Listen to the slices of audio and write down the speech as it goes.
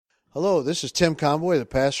Hello, this is Tim Conboy, the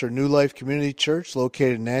pastor of New Life Community Church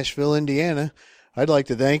located in Nashville, Indiana. I'd like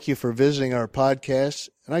to thank you for visiting our podcast,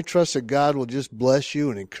 and I trust that God will just bless you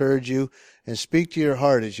and encourage you and speak to your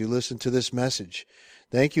heart as you listen to this message.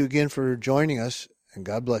 Thank you again for joining us, and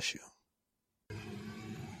God bless you.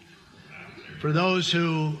 For those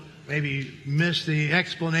who maybe missed the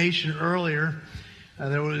explanation earlier,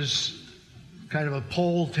 there was kind of a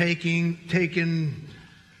poll taken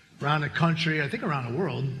around the country, I think around the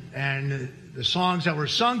world, and the songs that were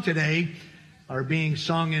sung today are being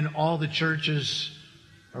sung in all the churches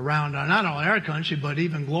around, not only our country, but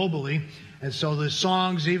even globally. And so the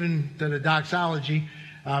songs, even to the doxology,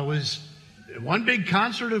 was one big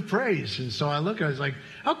concert of praise. And so I was like,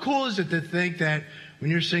 how cool is it to think that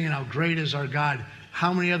when you're singing How Great Is Our God,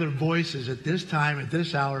 how many other voices at this time, at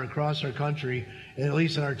this hour, across our country, at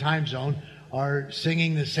least in our time zone, are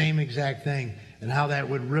singing the same exact thing, and how that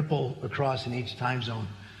would ripple across in each time zone.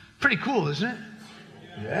 Pretty cool, isn't it?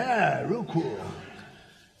 Yeah, real cool.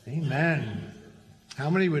 Amen. How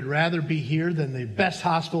many would rather be here than the best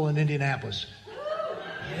hospital in Indianapolis?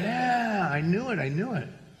 Yeah, I knew it.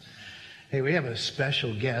 Hey, we have a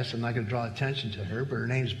special guest. I'm not going to draw attention to her, but her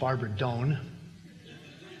name's Barbara Doan.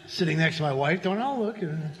 Sitting next to my wife. Don't all look at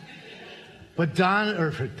her. But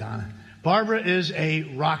Barbara is a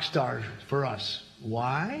rock star for us.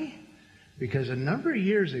 Why? Because a number of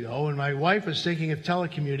years ago, when my wife was thinking of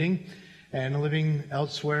telecommuting and living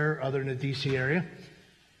elsewhere other than the D.C. area,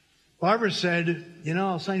 Barbara said,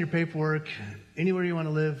 I'll sign your paperwork anywhere you want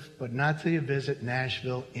to live, but not till you visit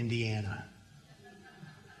Nashville, Indiana.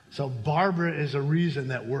 So Barbara is a reason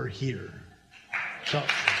that we're here. So,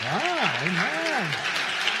 amen.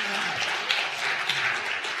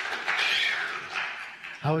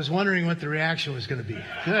 I was wondering what the reaction was going to be.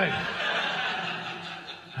 Good.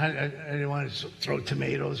 I didn't want to throw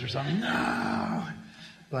tomatoes or something. No.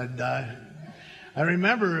 But I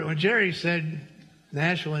remember when Jerry said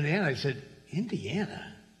Nashville, Indiana, I said,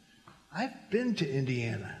 Indiana? I've been to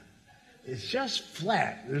Indiana. It's just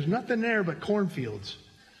flat. There's nothing there but cornfields.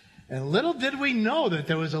 And little did we know that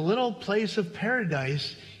there was a little place of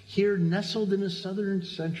paradise here nestled in the southern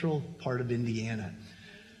central part of Indiana.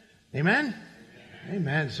 Amen?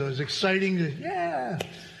 Amen. So it's exciting to,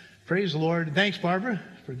 praise the Lord. Thanks, Barbara,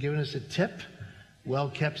 for giving us a tip.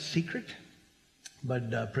 Well-kept secret.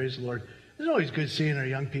 But praise the Lord. It's always good seeing our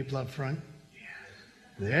young people up front.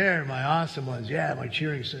 Yeah. There, my awesome ones. Yeah, my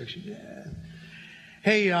cheering section. Yeah.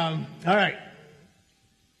 Hey, all right.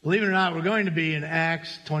 Believe it or not, we're going to be in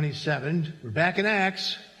Acts 27. We're back in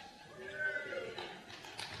Acts.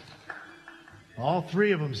 All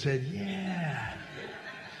three of them said, yeah.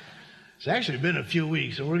 It's actually been a few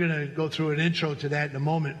weeks, so we're going to go through an intro to that in a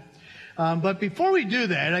moment. But before we do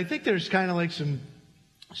that, I think there's kind of like some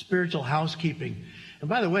spiritual housekeeping. And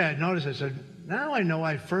by the way, I noticed, I said, now I know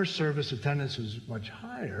why first service attendance was much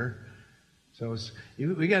higher. So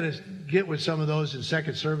we got to get with some of those in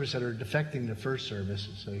second service that are defecting the first service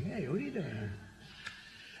and say, hey, what are you doing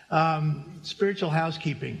here? Spiritual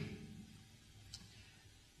housekeeping.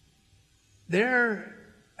 There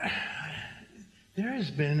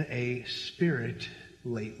has been a spirit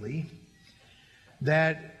lately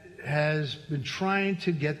that has been trying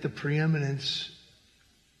to get the preeminence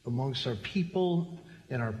amongst our people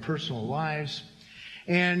in our personal lives.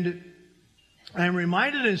 And I'm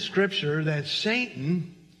reminded in Scripture that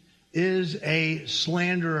Satan is a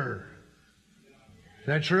slanderer. Is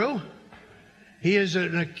that true? He is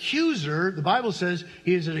an accuser. The Bible says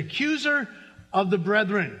he is an accuser of the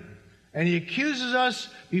brethren. And he accuses us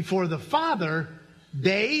before the Father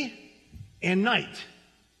day and night.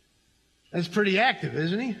 That's pretty active,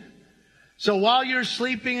 isn't he? So while you're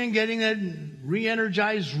sleeping and getting that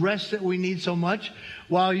re-energized rest that we need so much,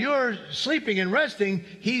 while you're sleeping and resting,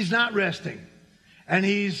 he's not resting. And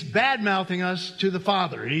he's bad-mouthing us to the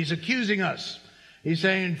Father. He's accusing us. He's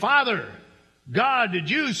saying, Father, God, did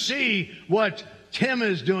you see what Tim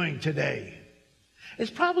is doing today? It's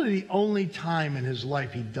probably the only time in his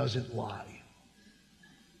life he doesn't lie.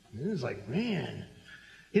 It's like, man,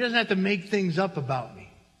 he doesn't have to make things up about me.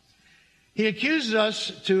 He accuses us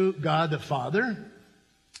to God the Father.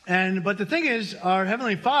 But the thing is, our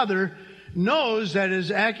Heavenly Father knows that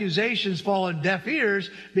his accusations fall on deaf ears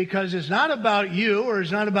because it's not about you or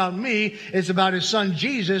it's not about me. It's about his son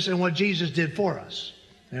Jesus and what Jesus did for us.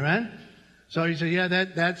 Amen? So he said, yeah,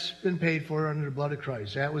 that's been paid for under the blood of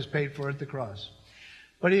Christ. That was paid for at the cross.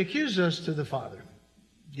 But he accuses us to the Father.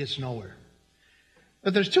 Gets nowhere.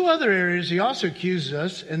 But there's two other areas he also accuses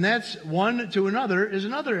us, and that's one to another is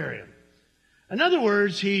another area. In other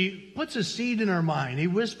words, he puts a seed in our mind. He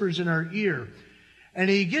whispers in our ear. And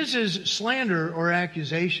he gives his slander or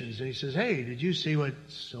accusations. And he says, hey, did you see what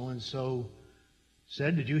so-and-so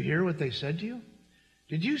said? Did you hear what they said to you?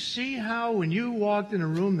 Did you see how when you walked in a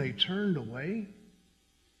room they turned away?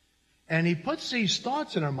 And he puts these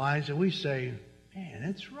thoughts in our minds and we say, man,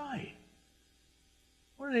 that's right.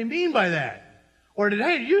 What do they mean by that? Or did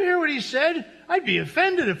you hear what he said? I'd be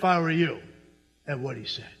offended if I were you at what he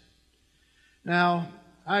said. Now,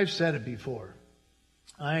 I've said it before.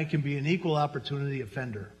 I can be an equal opportunity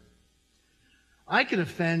offender. I can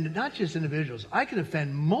offend not just individuals. I can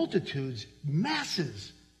offend multitudes,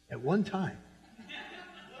 masses at one time.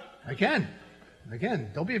 I can.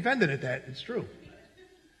 Don't be offended at that. It's true.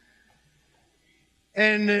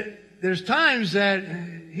 And there's times that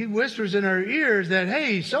he whispers in our ears that,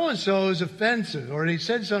 hey, so-and-so is offensive, or he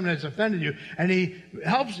said something that's offended you, and he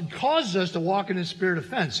causes us to walk in the spirit of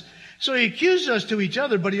offense. So he accuses us to each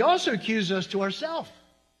other, but he also accuses us to ourselves.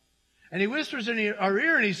 And he whispers in our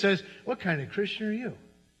ear and he says, what kind of Christian are you?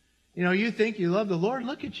 You know, you think you love the Lord?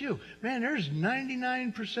 Look at you. Man, there's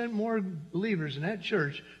 99% more believers in that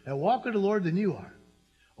church that walk with the Lord than you are.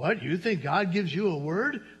 What? You think God gives you a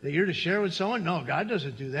word that you're to share with someone? No, God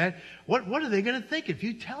doesn't do that. What are they going to think if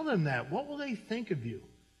you tell them that? What will they think of you?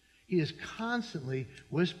 He is constantly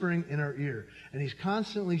whispering in our ear. And he's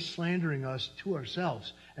constantly slandering us to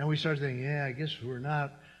ourselves. And we start thinking, yeah, I guess we're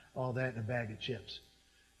not all that in a bag of chips.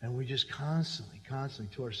 And we just constantly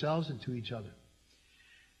to ourselves and to each other.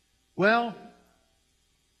 Well,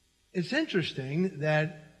 it's interesting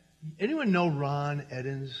that anyone know Ron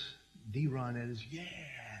Eddins? D. Ron Eddins? Yeah,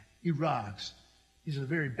 he rocks. He's in the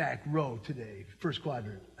very back row today, first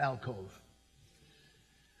quadrant, alcove.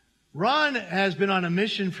 Ron has been on a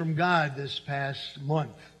mission from God this past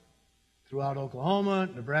month throughout Oklahoma,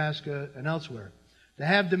 Nebraska, and elsewhere to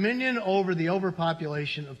have dominion over the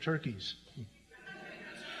overpopulation of turkeys.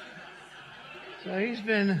 So he's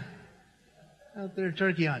been out there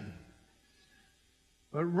turkey hunting.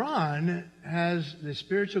 But Ron has the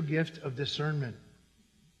spiritual gift of discernment.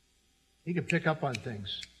 He can pick up on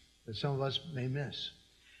things that some of us may miss.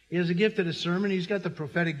 He has a gift of discernment. He's got the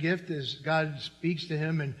prophetic gift as God speaks to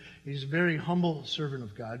him, and he's a very humble servant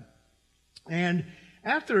of God. And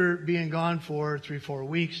after being gone for 3-4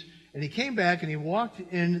 weeks, and he came back and he walked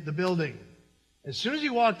in the building. As soon as he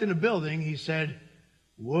walked in the building, he said,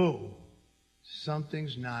 whoa,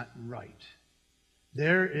 something's not right.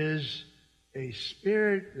 There is a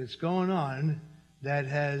spirit that's going on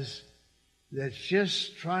that's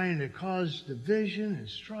just trying to cause division and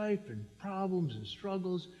strife and problems and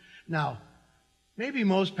struggles. Now, maybe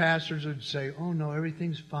most pastors would say, oh no,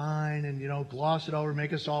 everything's fine, and gloss it over,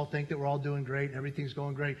 make us all think that we're all doing great and everything's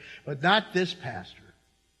going great. But not this pastor.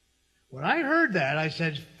 When I heard that, I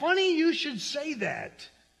said, funny you should say that.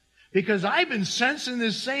 Because I've been sensing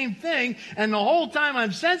this same thing, and the whole time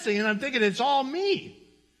I'm sensing it, I'm thinking it's all me.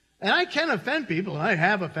 And I can offend people, and I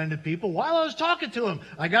have offended people. While I was talking to them,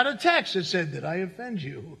 I got a text that said, did I offend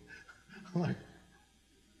you? I'm like,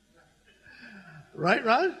 right,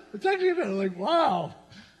 Ron? The text came in. I'm like, wow.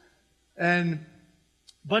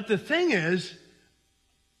 But the thing is,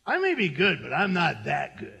 I may be good, but I'm not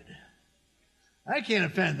that good. I can't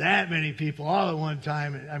offend that many people all at one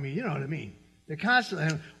time. I mean, you know what I mean. They're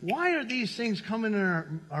constantly, why are these things coming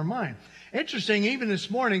in our mind? Interesting, even this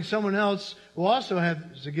morning, someone else who also has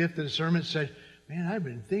the gift of discernment said, man, I've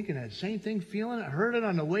been thinking that same thing, feeling it. I heard it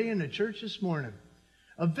on the way into church this morning.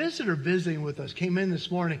 A visitor visiting with us came in this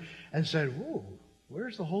morning and said, whoa,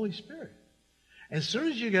 where's the Holy Spirit? As soon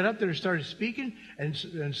as you got up there and started speaking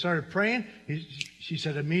and started praying, she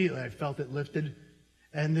said immediately, I felt it lifted.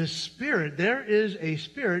 And this spirit, there is a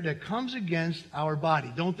spirit that comes against our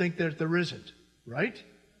body. Don't think that there isn't, right?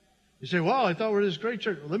 You say, well, I thought we were this great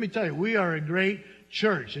church. Well, let me tell you, we are a great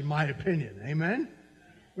church, in my opinion. Amen?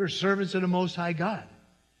 We're servants of the Most High God.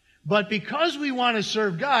 But because we want to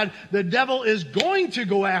serve God, the devil is going to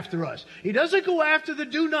go after us. He doesn't go after the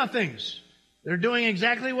do-nothings. They're doing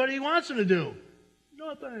exactly what he wants them to do.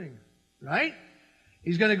 Nothing. Right?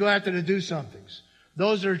 He's going to go after the do-somethings.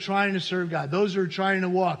 Those that are trying to serve God. Those that are trying to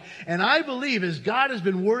walk. And I believe as God has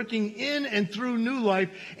been working in and through New Life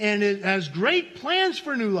and it has great plans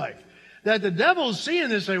for New Life, that the devil's seeing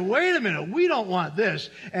this and say, wait a minute, we don't want this.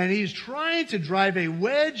 And he's trying to drive a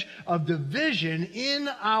wedge of division in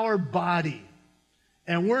our body.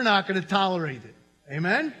 And we're not going to tolerate it.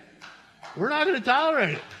 Amen? We're not going to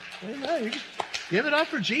tolerate it. Amen. You just give it up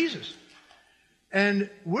for Jesus. And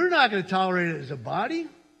we're not going to tolerate it as a body.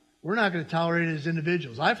 We're not going to tolerate it as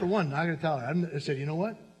individuals. I, for one, not going to tolerate it. I said, you know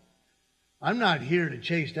what? I'm not here to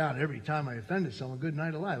chase down every time I offended someone. Good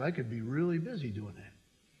night alive. I could be really busy doing that.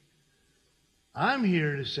 I'm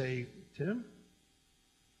here to say, Tim,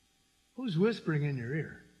 Who's whispering in your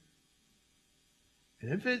ear?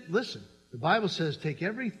 And listen, the Bible says, take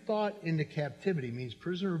every thought into captivity, means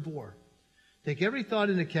prisoner of war. Take every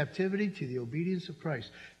thought into captivity to the obedience of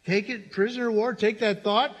Christ. Take it, prisoner of war, take that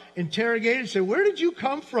thought, interrogate it, and say, where did you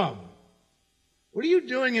come from? What are you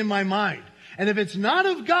doing in my mind? And if it's not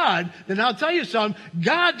of God, then I'll tell you something,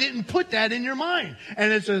 God didn't put that in your mind.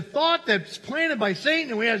 And it's a thought that's planted by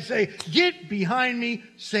Satan, and we have to say, get behind me,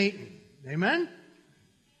 Satan. Amen?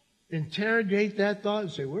 Interrogate that thought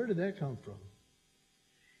and say, where did that come from?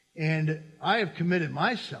 And I have committed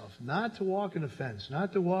myself not to walk in offense,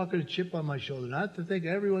 not to walk with a chip on my shoulder, not to think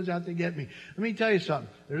everyone's out to get me. Let me tell you something.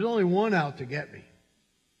 There's only one out to get me.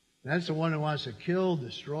 That's the one who wants to kill,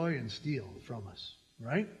 destroy, and steal from us.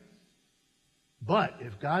 Right? But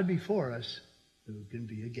if God be for us, who can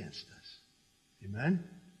be against us? Amen?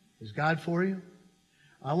 Is God for you?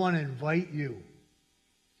 I want to invite you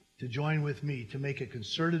to join with me to make a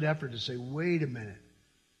concerted effort to say, wait a minute.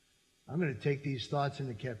 I'm going to take these thoughts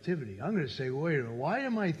into captivity. I'm going to say, wait a minute, why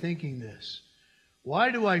am I thinking this?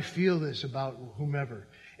 Why do I feel this about whomever?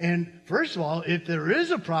 And first of all, if there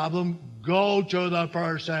is a problem, go to the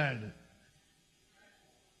person.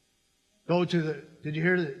 Did you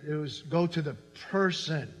hear that? It was go to the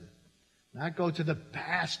person, not go to the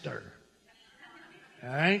pastor. All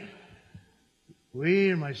right? We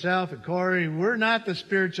and myself and Corey, we're not the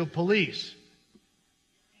spiritual police.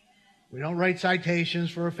 We don't write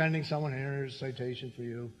citations for offending someone. Here's a citation for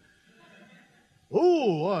you.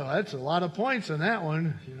 Ooh, well, that's a lot of points on that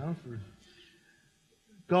one.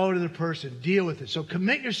 Go to the person, deal with it. So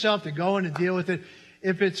commit yourself to going and deal with it.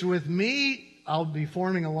 If it's with me, I'll be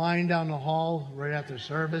forming a line down the hall right after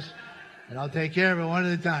service, and I'll take care of it one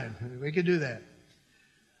at a time. We can do that.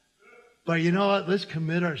 But you know what? Let's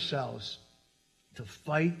commit ourselves to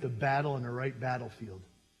fight the battle in the right battlefield.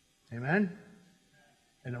 Amen?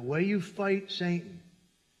 And the way you fight Satan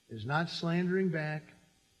is not slandering back.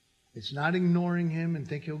 It's not ignoring him and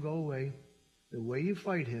think he'll go away. The way you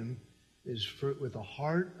fight him is with a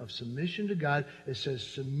heart of submission to God. It says,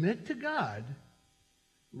 submit to God,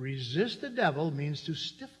 resist the devil, means to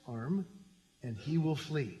stiff arm, and he will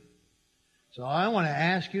flee. So I want to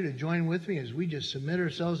ask you to join with me as we just submit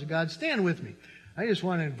ourselves to God. Stand with me. I just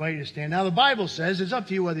want to invite you to stand. Now the Bible says, it's up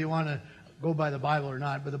to you whether you want to go by the Bible or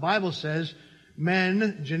not, but the Bible says,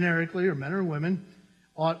 men, generically, or men or women,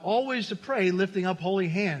 ought always to pray lifting up holy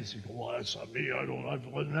hands. You go, well, that's not me. I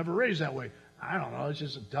was never raised that way. I don't know. It's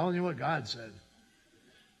just telling you what God said.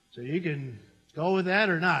 So you can go with that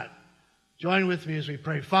or not. Join with me as we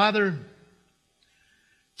pray. Father,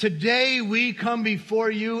 today we come before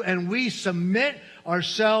you and we submit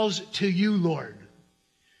ourselves to you, Lord.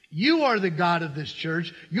 You are the God of this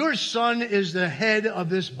church. Your Son is the head of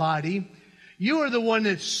this body. You are the one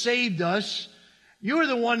that saved us. You are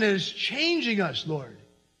the one that is changing us, Lord.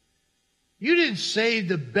 You didn't save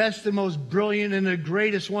the best and most brilliant and the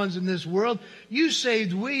greatest ones in this world. You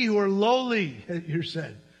saved we who are lowly, you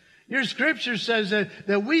said. Your scripture says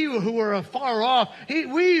that we who are afar off,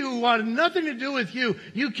 we who wanted nothing to do with you,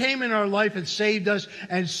 you came in our life and saved us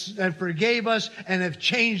and forgave us and have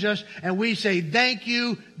changed us. And we say, thank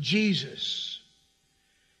you, Jesus.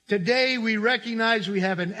 Today we recognize we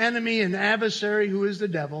have an enemy, an adversary who is the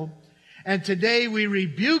devil. And today we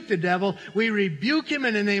rebuke the devil. We rebuke him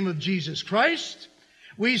in the name of Jesus Christ.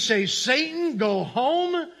 We say, Satan, go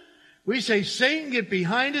home. We say, Satan, get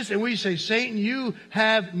behind us. And we say, Satan, you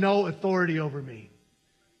have no authority over me.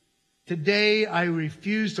 Today I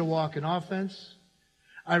refuse to walk in offense.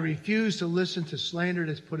 I refuse to listen to slander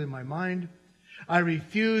that's put in my mind. I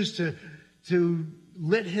refuse to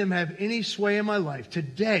let him have any sway in my life.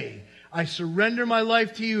 Today, I surrender my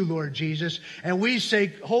life to you, Lord Jesus. And we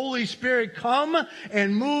say, Holy Spirit, come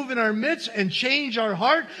and move in our midst and change our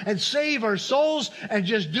heart and save our souls and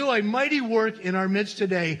just do a mighty work in our midst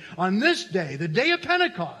today. On this day, the day of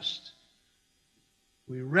Pentecost,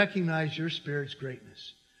 we recognize your Spirit's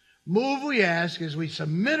greatness. Move, we ask, as we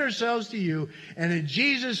submit ourselves to you. And in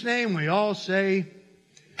Jesus' name, we all say,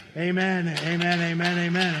 amen, amen, amen,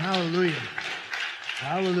 amen. Hallelujah.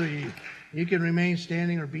 Hallelujah. You can remain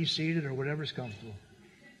standing or be seated or whatever's comfortable.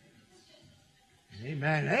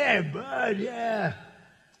 Amen. Hey, Bud, yeah.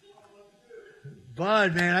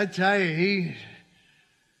 Bud, man, I tell you,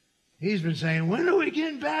 he's been saying, when are we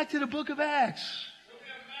getting back to the book of Acts?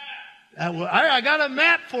 I got a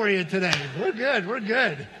map for you today. We're good. We're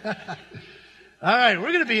good. All right,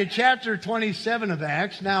 we're going to be in chapter 27 of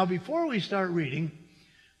Acts. Now, before we start reading,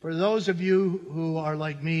 for those of you who are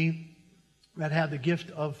like me, that have the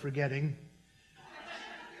gift of forgetting.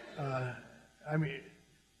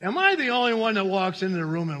 Am I the only one that walks into the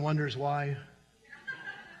room and wonders why?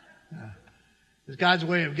 It's God's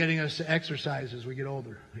way of getting us to exercise as we get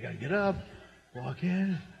older. We got to get up, walk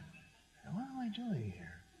in. What am I doing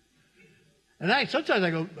here? And sometimes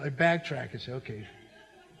I backtrack and say, okay,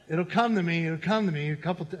 it'll come to me and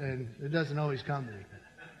it doesn't always come to me.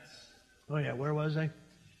 Oh yeah, where was I?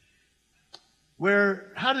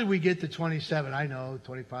 How did we get to 27? I know,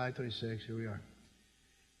 25, 26, here we are.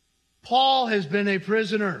 Paul has been a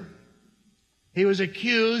prisoner. He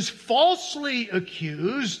was falsely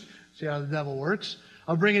accused, see how the devil works,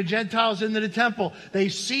 of bringing Gentiles into the temple. They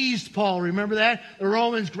seized Paul, remember that? The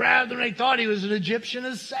Romans grabbed him, they thought he was an Egyptian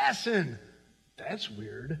assassin. That's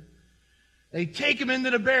weird. They take him into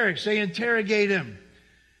the barracks, they interrogate him.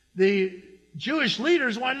 The Jewish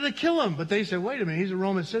leaders wanted to kill him, but they said, wait a minute, he's a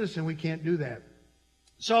Roman citizen, we can't do that.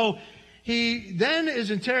 So he then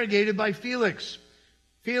is interrogated by Felix.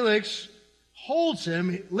 Felix holds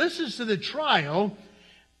him, listens to the trial.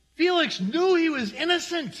 Felix knew he was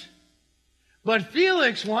innocent, but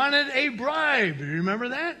Felix wanted a bribe. Do you remember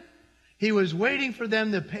that? He was waiting for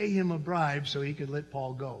them to pay him a bribe so he could let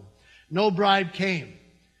Paul go. No bribe came.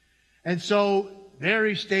 And so there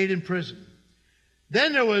he stayed in prison.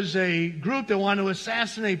 Then there was a group that wanted to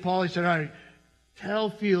assassinate Paul. He said, all right,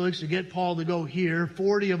 tell Felix to get Paul to go here.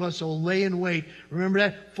 40 of us will lay in wait. Remember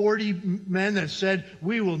that? 40 men that said,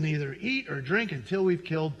 we will neither eat or drink until we've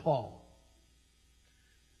killed Paul.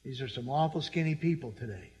 These are some awful skinny people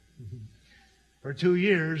today. For 2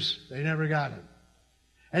 years, they never got him.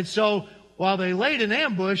 And so while they laid an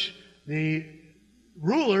ambush, the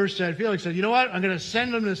ruler said, Felix said, you know what? I'm going to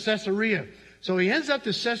send them to Caesarea. So he ends up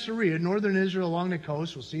to Caesarea, northern Israel along the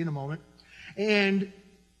coast. We'll see in a moment. And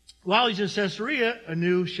while he's in Caesarea, a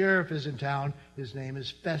new sheriff is in town. His name is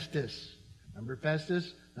Festus. Remember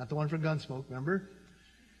Festus? Not the one from Gunsmoke, remember?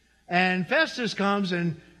 And Festus comes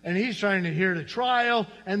and he's trying to hear the trial.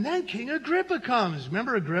 And then King Agrippa comes.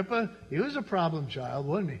 Remember Agrippa? He was a problem child,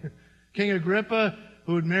 wasn't he? King Agrippa,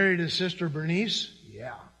 who had married his sister Bernice.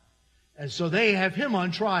 Yeah. And so they have him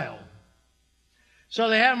on trial. So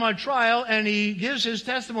they have him on trial, and he gives his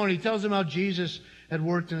testimony. He tells them how Jesus had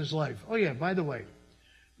worked in his life. Oh yeah, by the way,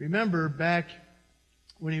 remember back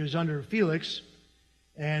when he was under Felix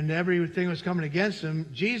and everything was coming against him,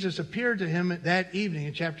 Jesus appeared to him that evening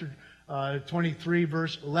in chapter 23,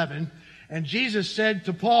 verse 11. And Jesus said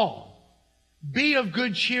to Paul, be of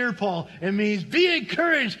good cheer, Paul. It means be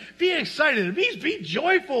encouraged, be excited. It means be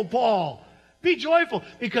joyful, Paul. Be joyful,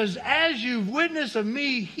 because as you've witnessed of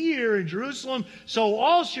me here in Jerusalem, so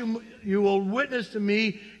also you will witness to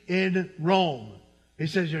me in Rome. He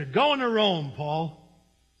says, you're going to Rome, Paul.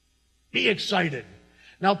 Be excited.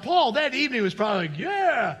 Now, Paul, that evening was probably like,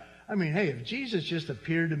 yeah. I mean, hey, if Jesus just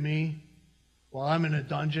appeared to me while I'm in a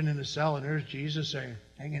dungeon in a cell and there's Jesus saying,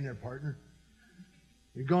 hang in there, partner.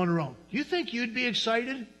 You're going to Rome. Do you think you'd be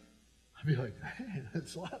excited? I'd be like, man,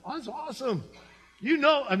 that's awesome. You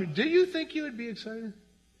know, I mean, do you think you would be excited?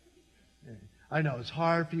 Yeah. I know, it's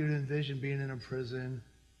hard for you to envision being in a prison.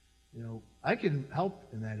 You know, I can help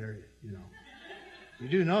in that area, you know. You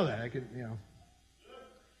do know that. I could, you know.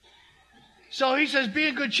 So he says, be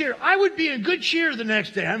in good cheer. I would be in good cheer the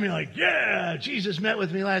next day. I mean, like, yeah, Jesus met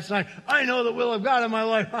with me last night. I know the will of God in my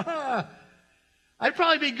life. I'd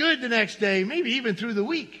probably be good the next day, maybe even through the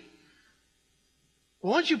week. But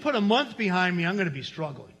once you put a month behind me, I'm going to be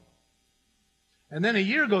struggling. And then a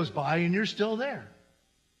year goes by and you're still there.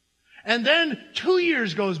 And then 2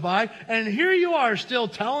 years goes by and here you are still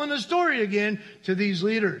telling the story again to these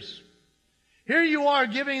leaders. Here you are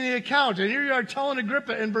giving the account, and here you are telling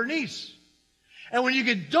Agrippa and Bernice. And when you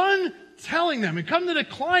get done telling them and come to the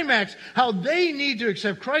climax how they need to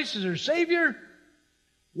accept Christ as their Savior,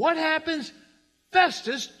 what happens?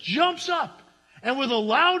 Festus jumps up and with a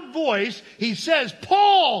loud voice he says,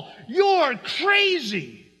 Paul, you're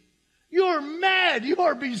crazy. You're mad. You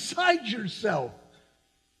are beside yourself.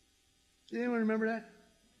 Does anyone remember that?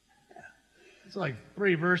 Yeah. It's like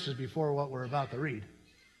 3 verses before what we're about to read.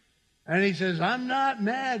 And he says, I'm not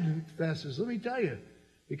mad, Festus. Let me tell you.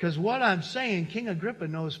 Because what I'm saying, King Agrippa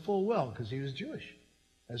knows full well because he was Jewish,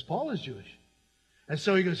 as Paul is Jewish. And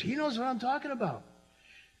so he goes, he knows what I'm talking about.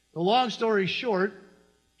 The long story short,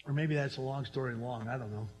 or maybe that's a long story long, I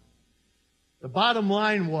don't know. The bottom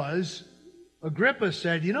line was, Agrippa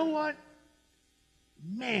said, you know what?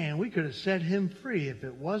 Man, we could have set him free if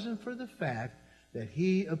it wasn't for the fact that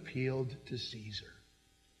he appealed to Caesar.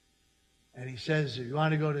 And he says, if you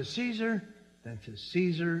want to go to Caesar, then to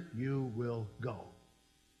Caesar you will go.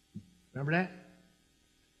 Remember that?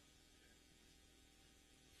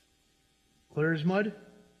 Clear as mud?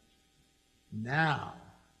 Now,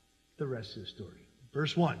 the rest of the story.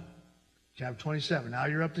 Verse 1, chapter 27. Now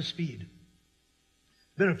you're up to speed.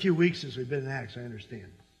 been a few weeks since we've been in Acts, I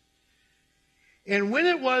understand. And when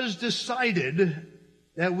it was decided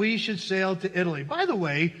that we should sail to Italy. By the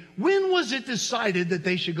way, when was it decided that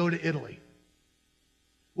they should go to Italy?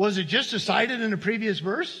 Was it just decided in the previous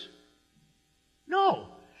verse? No.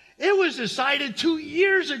 It was decided 2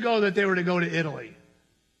 years ago that they were to go to Italy.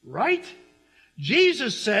 Right?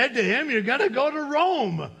 Jesus said to him, you're going to go to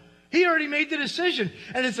Rome. He already made the decision.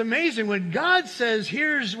 And it's amazing. When God says,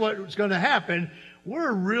 here's what's going to happen,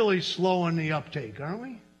 we're really slow on the uptake, aren't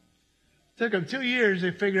we? Took them 2 years.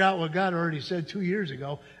 They figured out what God already said 2 years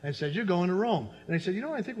ago and said, you're going to Rome. And they said,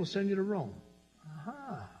 I think we'll send you to Rome.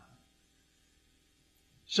 Aha.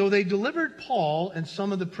 So they delivered Paul and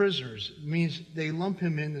some of the prisoners. It means they lump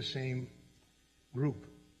him in the same group.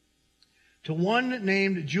 To one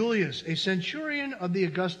named Julius, a centurion of the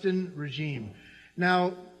Augustan regime.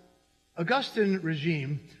 Now, Augustan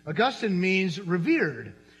means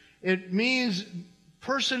revered. It means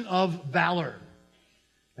person of valor.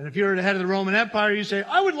 And if you're the head of the Roman Empire, you say,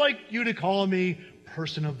 I would like you to call me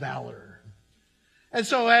person of valor. And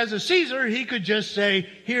so as a Caesar, he could just say,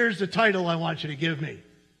 here's the title I want you to give me.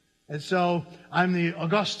 And so I'm the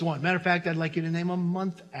August one. Matter of fact, I'd like you to name a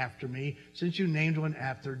month after me, since you named one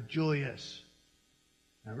after Julius.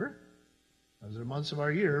 Remember? Those are the months of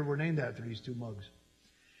our year. We're named after these two mugs.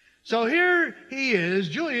 So here he is.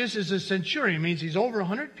 Julius is a centurion. It means he's over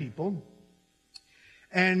 100 people.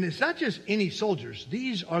 And it's not just any soldiers.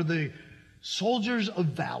 These are the soldiers of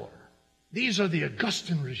valor. These are the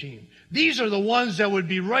Augustan regime. These are the ones that would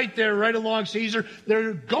be right there, right along Caesar.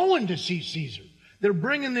 They're going to see Caesar. They're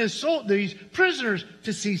bringing these prisoners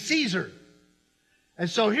to see Caesar. And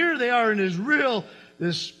so here they are in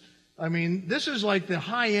this is like the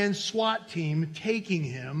high-end SWAT team taking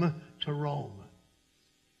him to Rome.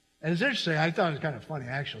 And it's interesting, I thought it was kind of funny,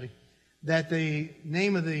 actually, that the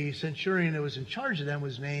name of the centurion that was in charge of them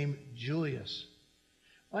was named Julius.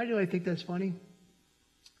 Why do I think that's funny?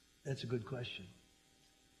 That's a good question.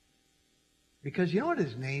 Because you know what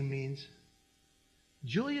his name means?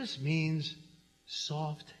 Julius means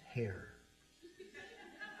soft hair.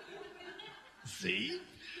 See?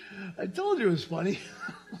 I told you it was funny.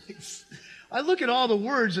 I look at all the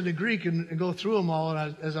words in the Greek and go through them all,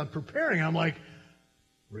 and as I'm preparing, I'm like,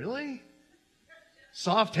 really?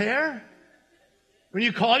 Soft hair? When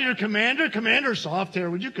you call your Commander Soft Hair,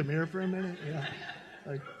 would you come here for a minute? Yeah.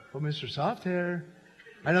 Like, oh, Mr. Soft Hair.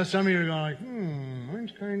 I know some of you are going like,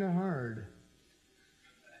 mine's kind of hard.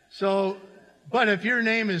 So, but if your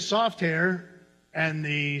name is Soft Hair and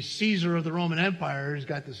the Caesar of the Roman Empire has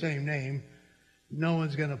got the same name, no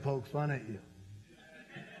one's going to poke fun at you.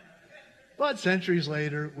 But centuries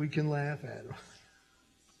later, we can laugh at him.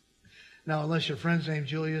 Now, unless your friend's named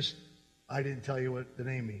Julius, I didn't tell you what the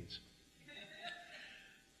name means.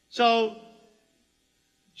 So,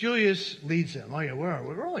 Julius leads them. Oh yeah, where are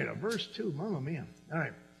we? We're only at verse 2. Mamma mia. All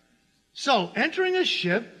right. So, entering a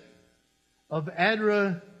ship of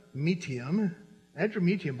Adramyttium.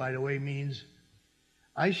 Adramyttium, by the way, means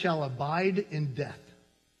I shall abide in death.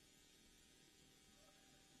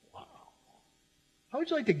 Wow. How would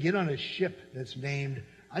you like to get on a ship that's named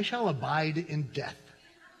I shall abide in death?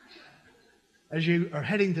 As you are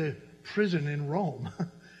heading to prison in Rome,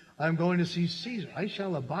 I'm going to see Caesar. I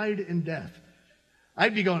shall abide in death.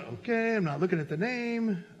 I'd be going, okay, I'm not looking at the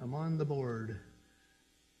name. I'm on the board.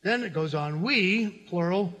 Then it goes on, we,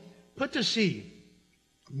 plural, put to sea,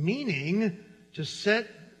 meaning to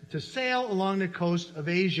sail along the coast of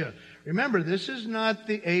Asia. Remember, this is not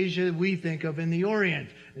the Asia we think of in the Orient.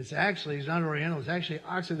 It's not Oriental, it's actually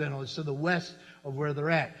Occidental. It's to the west of where they're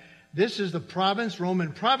at. This is the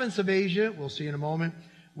Roman province of Asia, we'll see in a moment,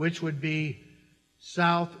 which would be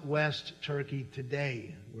southwest Turkey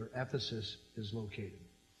today, where Ephesus is located.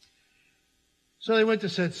 So they went to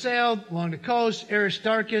set sail along the coast.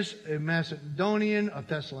 Aristarchus, a Macedonian of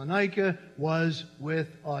Thessalonica, was with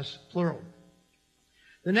us, plural.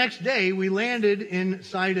 The next day, we landed in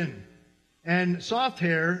Sidon. And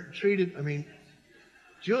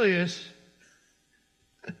Julius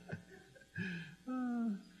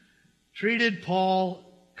treated Paul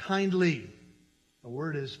kindly. The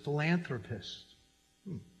word is philanthropist.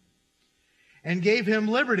 And gave him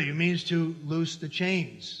liberty. It means to loose the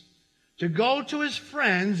chains. To go to his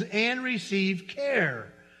friends and receive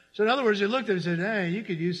care. So in other words, they looked at him and said, hey, you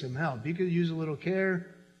could use some help. You could use a little care.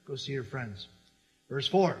 Go see your friends. Verse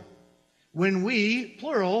 4. When we,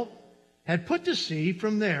 plural, had put to sea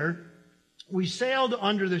from there, we sailed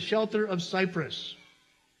under the shelter of Cyprus.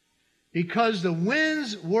 Because the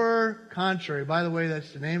winds were contrary. By the way,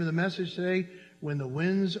 that's the name of the message today. When the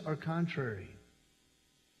winds are contrary.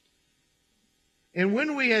 And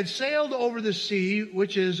when we had sailed over the sea,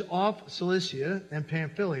 which is off Cilicia and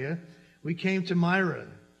Pamphylia, we came to Myra,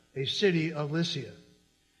 a city of Lycia.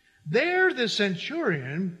 There the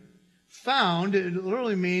centurion found, it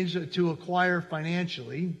literally means to acquire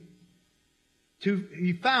financially,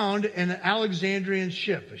 he found an Alexandrian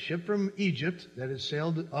ship, a ship from Egypt that had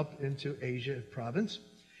sailed up into Asia province,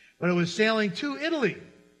 but it was sailing to Italy.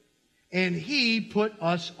 And he put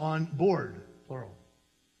us on board, plural.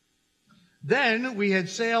 Then we had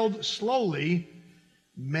sailed slowly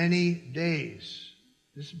many days.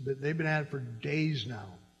 They've been at it for days now.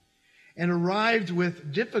 And arrived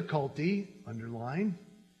with difficulty, underline,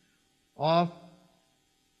 off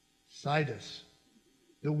Sidus,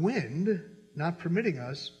 the wind not permitting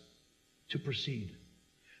us to proceed.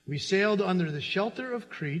 We sailed under the shelter of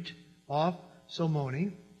Crete off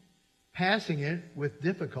Salmone. Passing it with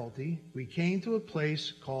difficulty, we came to a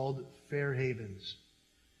place called Fair Havens,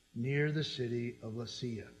 near the city of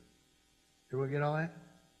Lycia. Everyone get all that?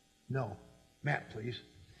 No. Matt, please.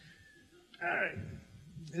 All right.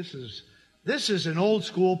 This is an old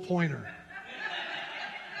school pointer.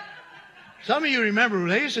 Some of you remember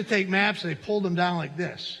they used to take maps and they pulled them down like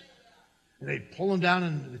this. And they'd pull them down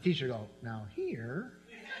and the teacher would go, now here.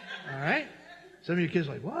 All right? Some of you kids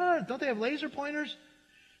are like, what? Don't they have laser pointers?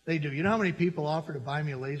 They do. You know how many people offer to buy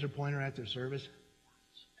me a laser pointer at their service?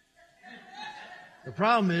 The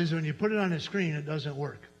problem is when you put it on a screen, it doesn't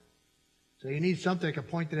work. So you need something that can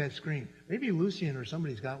point to that screen. Maybe Lucian or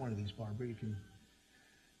somebody's got one of these, Barbara. You can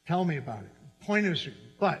tell me about it. Point to a screen.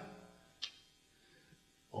 But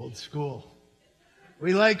old school.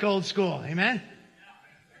 We like old school. Amen?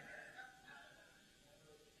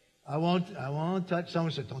 I won't touch.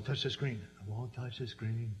 Someone said, don't touch the screen. I won't touch the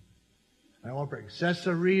screen. I won't break.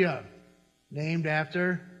 Caesarea, named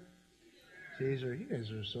after Caesar. You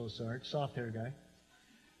guys are so smart. Soft hair guy.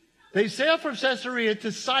 They sailed from Caesarea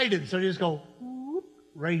to Sidon. So they just go whoop,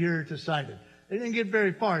 right here to Sidon. They didn't get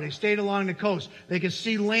very far. They stayed along the coast. They could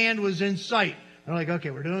see land was in sight. They're like, okay,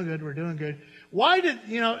 we're doing good. We're doing good. Why did,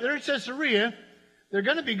 they're in Caesarea. They're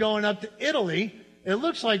going to be going up to Italy. It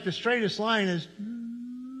looks like the straightest line is,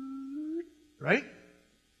 right?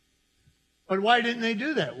 But why didn't they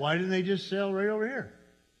do that? Why didn't they just sail right over here?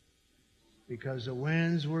 Because the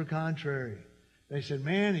winds were contrary. They said,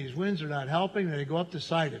 man, these winds are not helping. And they go up to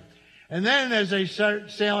Sidon. And then as they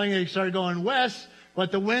start sailing, they started going west,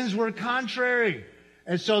 but the winds were contrary.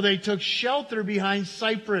 And so they took shelter behind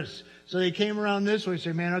Cyprus. So they came around this way,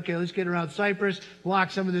 say, man, okay, let's get around Cyprus,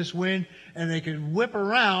 block some of this wind, and they could whip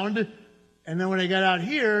around. And then when they got out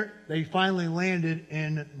here, they finally landed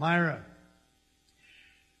in Myra.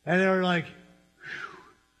 And they were like, whew,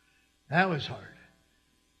 that was hard.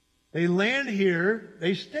 They land here,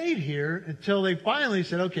 they stayed here until they finally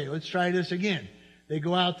said, okay, let's try this again. They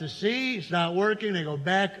go out to sea, it's not working, they go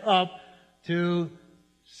back up to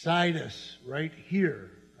Sidus, right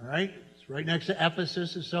here. All right? It's right next to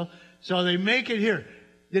Ephesus and so they make it here.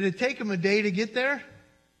 Did it take them a day to get there?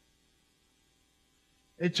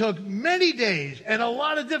 It took many days and a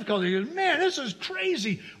lot of difficulty. He goes, man, this is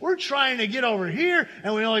crazy. We're trying to get over here,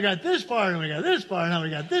 and we only got this far, and we got this far, and now we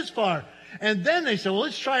got this far. And then they said, well,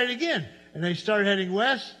 let's try it again. And they start heading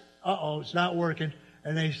west. Uh-oh, it's not working.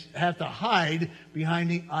 And they have to hide behind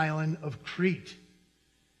the island of Crete.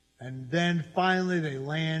 And then finally they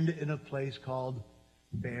land in a place called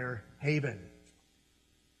Fair Haven.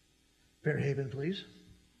 Fair Haven, please.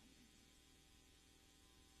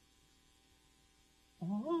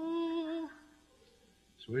 Oh,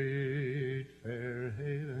 sweet Fair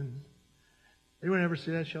Haven. Anyone ever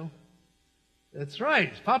see that show? That's right.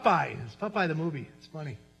 It's Popeye. It's Popeye the movie. It's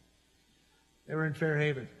funny. They were in Fair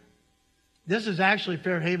Haven. This is actually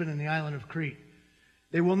Fair Haven in the island of Crete.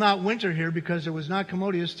 They will not winter here because it was not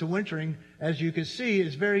commodious to wintering. As you can see,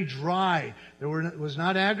 it's very dry. There was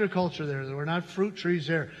not agriculture there. There were not fruit trees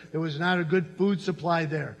there. There was not a good food supply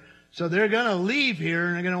there. So they're going to leave here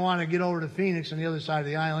and they're going to want to get over to Phoenix on the other side of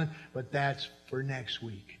the island. But that's for next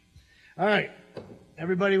week. All right.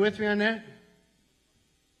 Everybody with me on that?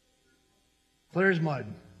 Clear as mud.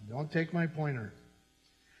 Don't take my pointer.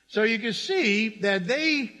 So you can see that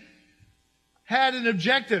they had an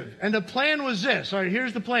objective, and the plan was this. All right,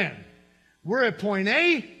 here's the plan. We're at point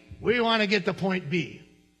A. We want to get to point B.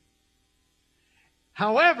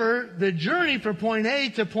 However, the journey from point A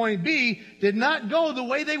to point B did not go the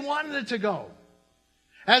way they wanted it to go.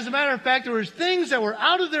 As a matter of fact, there were things that were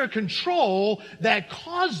out of their control that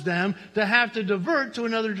caused them to have to divert to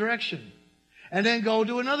another direction and then go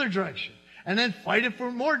to another direction. And then fight it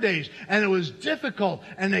for more days. And it was difficult.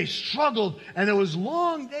 And they struggled. And it was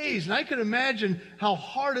long days. And I could imagine how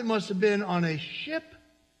hard it must have been on a ship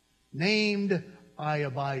named I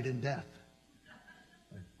abide in death.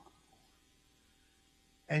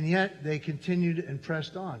 And yet they continued and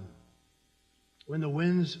pressed on when the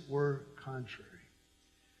winds were contrary.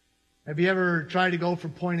 Have you ever tried to go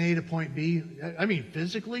from point A to point B? I mean,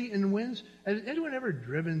 physically in winds? Has anyone ever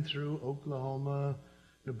driven through Oklahoma,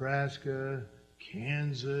 Nebraska,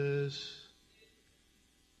 Kansas,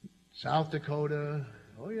 South Dakota?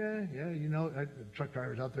 Oh, yeah, you know, truck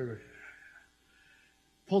drivers out there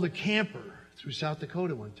pulled a camper through South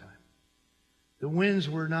Dakota one time. The winds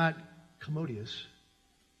were not commodious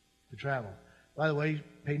to travel. By the way,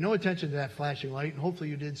 pay no attention to that flashing light, and hopefully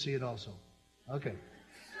you did see it also. Okay.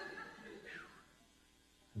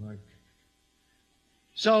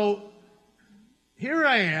 So here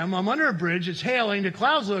I am. I'm under a bridge. It's hailing. The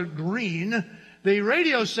clouds look green. The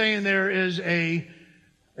radio's saying there is a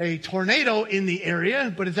tornado in the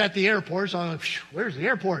area, but it's at the airport. So I'm like, where's the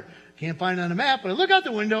airport? Can't find it on the map. But I look out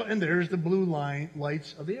the window, and there's the blue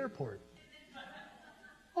lights of the airport.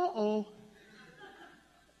 Uh-oh.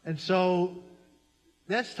 And so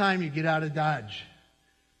that's time you get out of Dodge.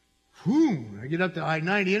 I get up to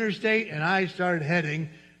I-90 interstate, and I started heading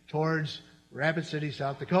towards Rapid City,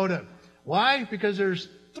 South Dakota. Why? Because there's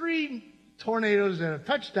 3 tornadoes that have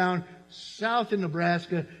touched down south in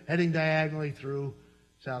Nebraska, heading diagonally through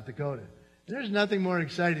South Dakota. And there's nothing more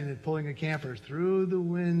exciting than pulling a camper through the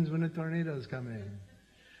winds when the tornadoes come in.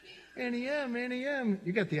 NEM,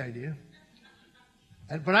 you got the idea.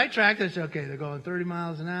 But I tracked it. I said, okay, they're going 30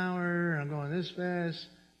 miles an hour. I'm going this fast.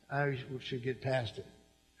 I should get past it.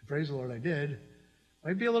 And praise the Lord, I did.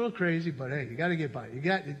 Might be a little crazy, but hey, you got to get by. You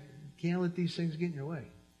can't let these things get in your way.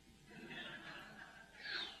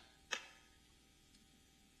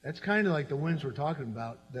 That's kind of like the winds we're talking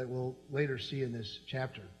about that we'll later see in this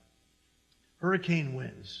chapter. Hurricane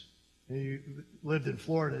winds. You lived in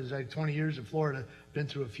Florida. I had 20 years in Florida. Been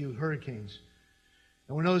through a few hurricanes.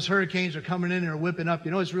 And when those hurricanes are coming in and are whipping up, you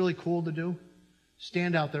know what's really cool to do?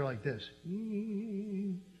 Stand out there like this.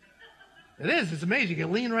 It is. It's amazing. You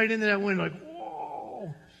can lean right into that wind like,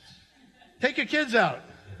 whoa. Take your kids out.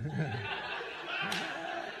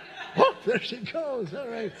 Oh, there she goes. All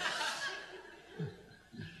right.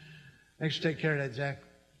 Thanks for taking care of that, Zach.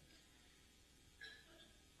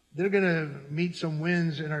 They're going to meet some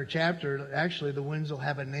winds in our chapter. Actually, the winds will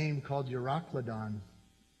have a name called Euroclydon.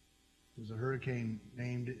 There's a hurricane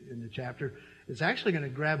named in the chapter. It's actually going to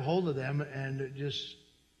grab hold of them and just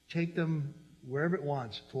take them wherever it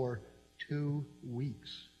wants for 2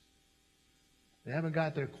 weeks. They haven't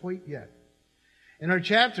got there quite yet. In our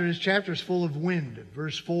chapter, this chapter is full of wind.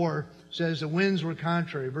 Verse 4 says the winds were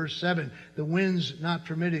contrary. Verse 7, the winds not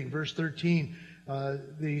permitting. Verse 13,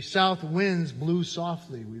 the south winds blew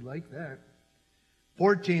softly. We like that.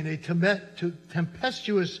 14, a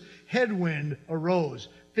tempestuous headwind arose.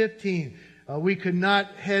 15, we could not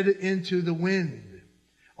head into the wind.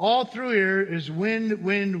 All through here is wind,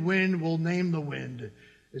 wind, wind. We'll name the wind.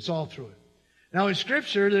 It's all through it. Now in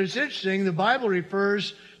Scripture, it's interesting, the Bible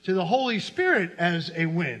refers to the Holy Spirit as a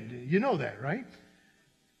wind. You know that, right?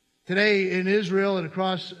 Today in Israel and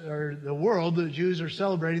across the world, the Jews are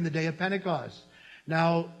celebrating the day of Pentecost.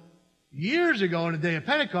 Now, years ago on the day of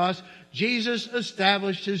Pentecost, Jesus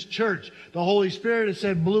established His church. The Holy Spirit, it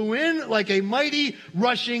said, blew in like a mighty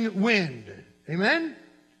rushing wind. Amen?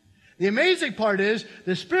 The amazing part is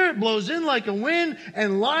the Spirit blows in like a wind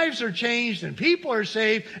and lives are changed and people are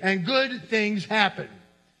saved and good things happen.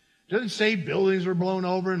 It doesn't say buildings were blown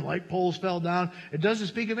over and light poles fell down. It doesn't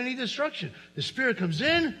speak of any destruction. The Spirit comes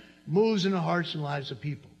in, moves in the hearts and lives of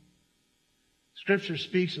people. Scripture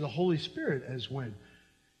speaks of the Holy Spirit as wind.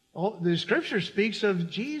 The Scripture speaks of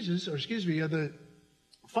Jesus, of the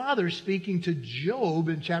Father speaking to Job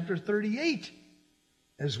in chapter 38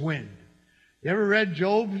 as wind. You ever read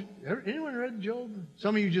Job? Anyone read Job?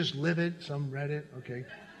 Some of you just live it. Some read it. Okay.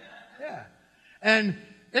 Yeah. And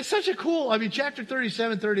it's such a cool, chapter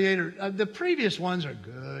 37, 38, the previous ones are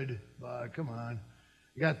good, but come on.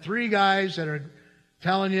 You got 3 guys that are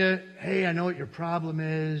telling you, hey, I know what your problem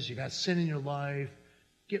is. You got sin in your life.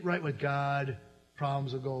 Get right with God.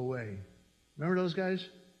 Problems will go away. Remember those guys?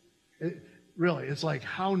 It's like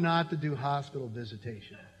how not to do hospital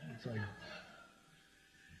visitation. It's like,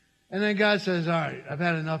 and then God says, all right, I've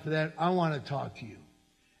had enough of that. I want to talk to you.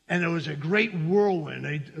 And there was a great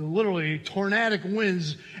whirlwind, literally tornadic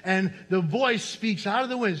winds, and the voice speaks out of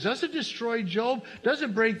the winds. Doesn't destroy Job,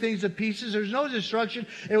 doesn't break things to pieces. There's no destruction.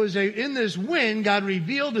 It was in this wind, God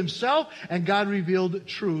revealed Himself, and God revealed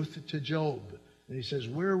truth to Job. And He says,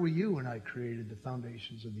 where were you when I created the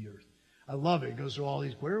foundations of the earth? I love it. It goes through all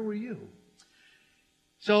these, where were you?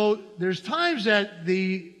 So there's times that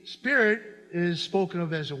the Spirit is spoken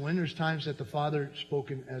of as a wind. There's times that the Father is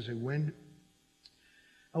spoken as a wind.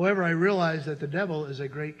 However, I realize that the devil is a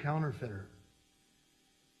great counterfeiter.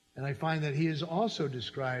 And I find that he is also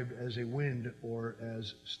described as a wind or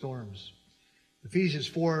as storms. Ephesians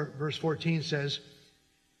 4, verse 14 says,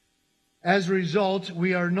 as a result,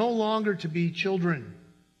 we are no longer to be children,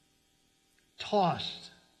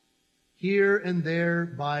 tossed here and there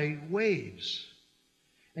by waves,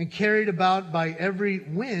 and carried about by every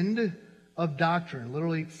wind of doctrine,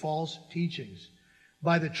 literally false teachings,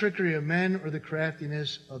 by the trickery of men or the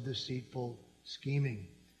craftiness of deceitful scheming.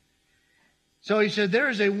 So he said, there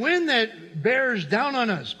is a wind that bears down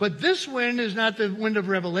on us. But this wind is not the wind of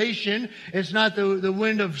revelation. It's not the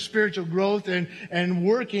wind of spiritual growth and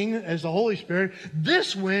working as the Holy Spirit.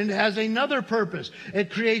 This wind has another purpose.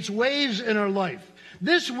 It creates waves in our life.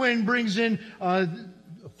 This wind brings in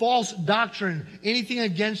false doctrine, anything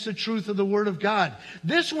against the truth of the Word of God.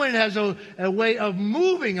 This wind has a way of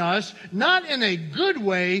moving us, not in a good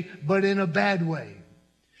way, but in a bad way.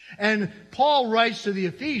 And Paul writes to the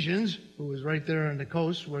Ephesians, who was right there on the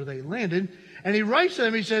coast where they landed, and he writes to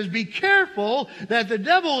them, he says, be careful that the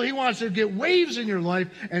devil, he wants to get waves in your life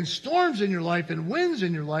and storms in your life and winds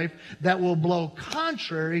in your life that will blow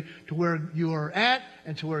contrary to where you are at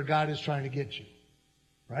and to where God is trying to get you.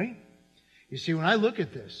 Right? You see, when I look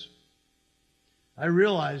at this, I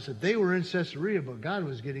realize that they were in Caesarea, but God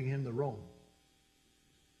was getting him to Rome.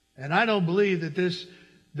 And I don't believe that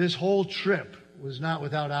this whole trip was not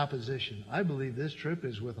without opposition. I believe this trip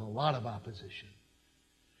is with a lot of opposition.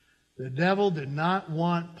 The devil did not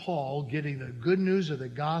want Paul getting the good news of the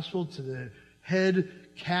gospel to the head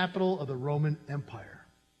capital of the Roman Empire.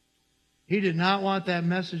 He did not want that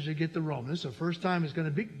message to get to Rome. This is the first time it's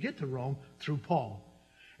going to get to Rome through Paul.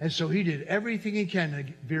 And so he did everything he can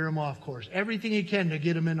to veer him off course. Everything he can to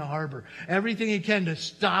get him in the harbor. Everything he can to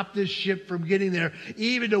stop this ship from getting there,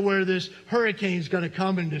 even to where this hurricane is going to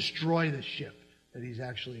come and destroy the ship that he's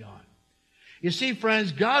actually on. You see,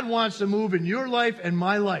 friends, God wants to move in your life and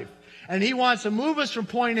my life. And he wants to move us from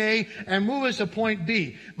point A and move us to point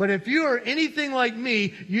B. But if you are anything like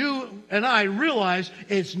me, you and I realize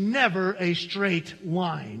it's never a straight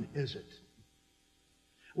line, is it?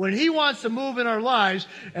 When he wants to move in our lives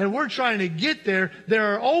and we're trying to get there,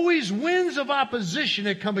 there are always winds of opposition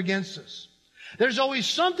that come against us. There's always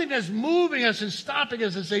something that's moving us and stopping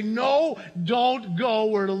us and saying, no, don't go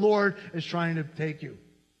where the Lord is trying to take you.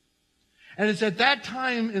 And it's at that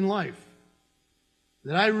time in life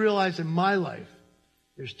that I realize in my life,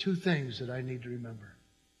 there's two things that I need to remember.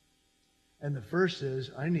 And the first is,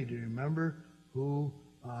 I need to remember who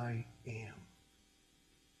I am.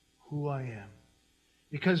 Who I am.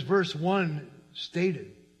 Because verse 1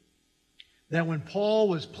 stated that when Paul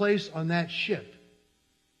was placed on that ship,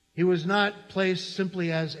 he was not placed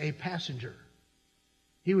simply as a passenger.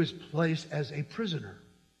 He was placed as a prisoner.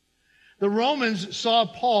 The Romans saw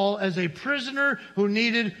Paul as a prisoner who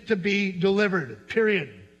needed to be delivered,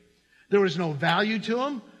 period. There was no value to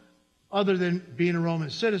him other than being a Roman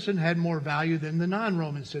citizen, had more value than the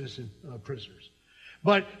non-Roman citizen prisoners.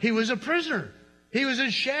 But he was a prisoner. He was in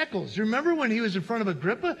shackles. Remember when he was in front of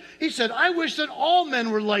Agrippa? He said, I wish that all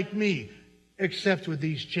men were like me, except with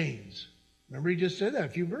these chains. Remember he just said that a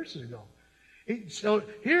few verses ago. So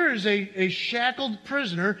here is a shackled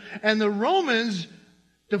prisoner, and the Romans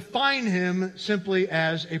define him simply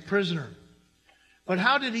as a prisoner. But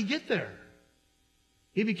how did he get there?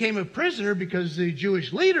 He became a prisoner because the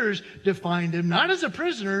Jewish leaders defined him not as a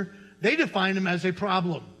prisoner, they defined him as a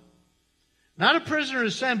problem. Not a prisoner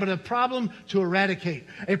of sin, but a problem to eradicate,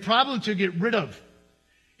 a problem to get rid of.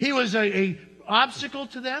 He was an obstacle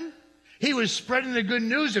to them. He was spreading the good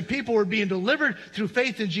news that people were being delivered through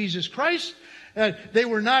faith in Jesus Christ. They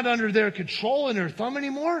were not under their control and their thumb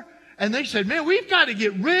anymore. And they said, man, we've got to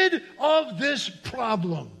get rid of this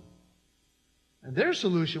problem. And their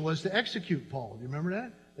solution was to execute Paul. Do you remember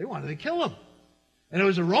that? They wanted to kill him. And it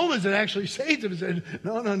was the Romans that actually saved him and said,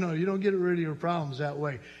 no, you don't get rid of your problems that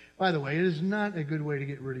way. By the way, it is not a good way to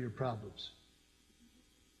get rid of your problems.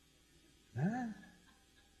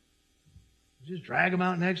 Just drag them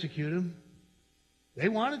out and execute them. They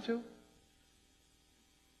wanted to.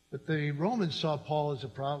 But the Romans saw Paul as a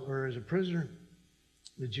problem, or as a prisoner.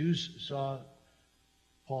 The Jews saw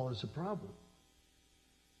Paul as a problem.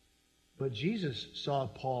 But Jesus saw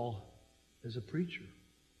Paul as a preacher,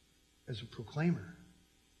 as a proclaimer,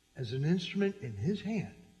 as an instrument in his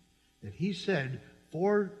hand that he said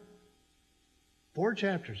four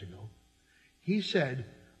chapters ago, he said,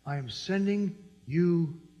 I am sending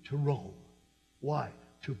you to Rome. Why?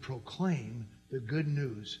 To proclaim the good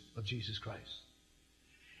news of Jesus Christ.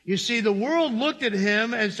 You see, the world looked at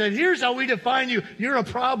him and said, here's how we define you. You're a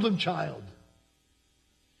problem child.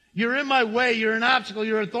 You're in my way. You're an obstacle.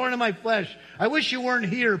 You're a thorn in my flesh. I wish you weren't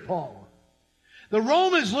here, Paul. The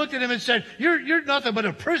Romans looked at him and said, you're nothing but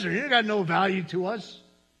a prisoner. You got no value to us.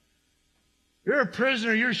 You're a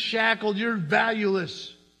prisoner. You're shackled. You're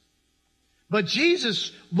valueless. But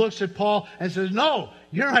Jesus looks at Paul and says, no,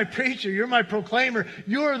 you're my preacher. You're my proclaimer.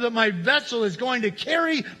 My vessel is going to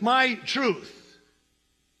carry my truth.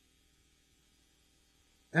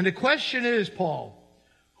 And the question is, Paul,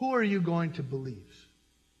 who are you going to believe?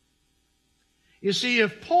 You see,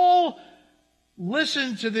 if Paul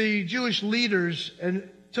listened to the Jewish leaders and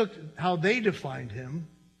took how they defined him,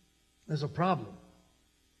 there's a problem.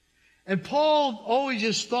 And Paul always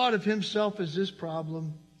just thought of himself as this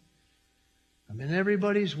problem. I'm in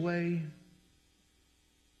everybody's way.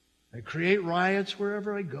 I create riots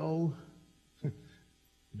wherever I go. He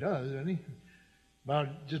does, doesn't he?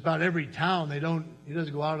 Just about every town, he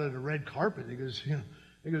doesn't go out on a red carpet. He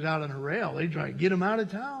goes out on a rail. They try to get him out of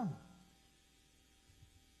town.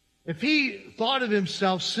 If he thought of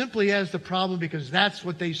himself simply as the problem because that's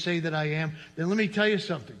what they say that I am, then let me tell you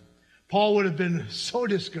something. Paul would have been so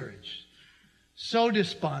discouraged, so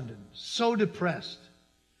despondent, so depressed.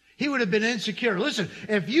 He would have been insecure. Listen,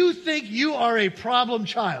 if you think you are a problem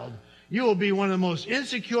child, you will be one of the most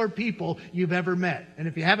insecure people you've ever met. And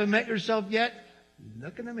if you haven't met yourself yet,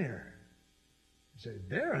 look in the mirror and say,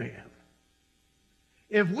 there I am.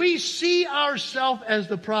 If we see ourselves as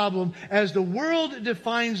the problem, as the world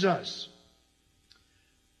defines us,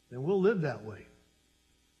 then we'll live that way.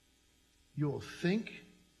 You will think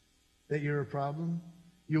that you're a problem.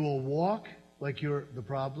 You will walk like you're the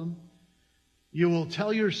problem. You will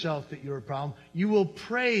tell yourself that you're a problem. You will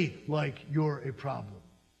pray like you're a problem.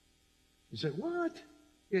 You say, what?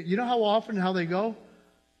 You know how they go?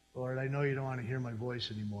 Lord, I know you don't want to hear my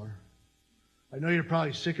voice anymore. I know you're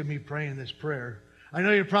probably sick of me praying this prayer. I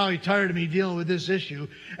know you're probably tired of me dealing with this issue.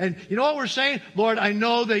 And you know what we're saying? Lord, I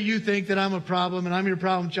know that you think that I'm a problem and I'm your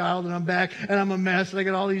problem child and I'm back and I'm a mess and I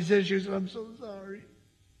got all these issues and I'm so sorry.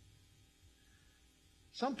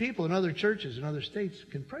 Some people in other churches in other states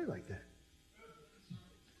can pray like that.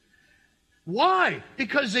 Why?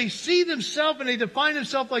 Because they see themselves and they define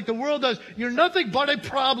themselves like the world does. You're nothing but a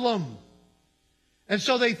problem. And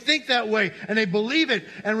so they think that way and they believe it.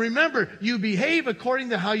 And remember, you behave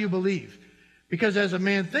according to how you believe. Because as a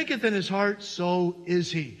man thinketh in his heart, so is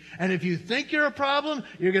he. And if you think you're a problem,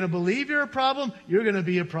 you're going to believe you're a problem, you're going to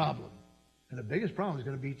be a problem. And the biggest problem is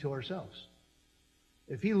going to be to ourselves.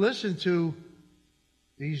 If he listened to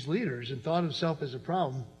these leaders and thought himself as a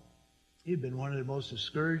problem, he'd been one of the most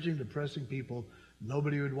discouraging, depressing people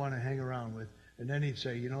nobody would want to hang around with. And then he'd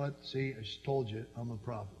say, you know what? See, I just told you I'm a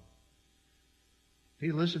problem. If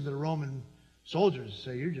he listened to the Roman soldiers and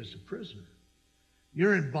say, you're just a prisoner.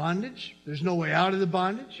 You're in bondage. There's no way out of the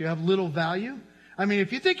bondage. You have little value. I mean,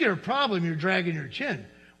 if you think you're a problem, you're dragging your chin.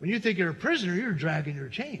 When you think you're a prisoner, you're dragging your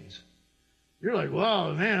chains. You're like,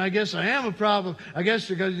 well, man, I guess I am a problem. I guess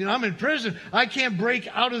because I'm in prison, I can't break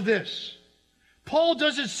out of this. Paul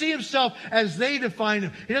doesn't see himself as they define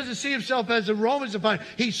him. He doesn't see himself as the Romans define him.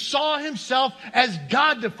 He saw himself as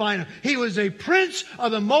God defined him. He was a prince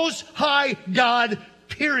of the Most High God,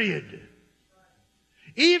 period.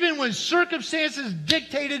 Even when circumstances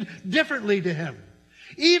dictated differently to him.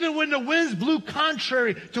 Even when the winds blew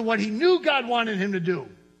contrary to what he knew God wanted him to do.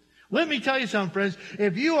 Let me tell you something, friends.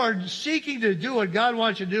 If you are seeking to do what God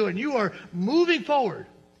wants you to do and you are moving forward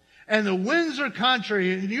and the winds are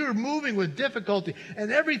contrary and you're moving with difficulty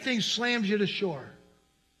and everything slams you to shore,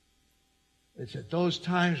 it's at those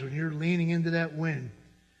times when you're leaning into that wind,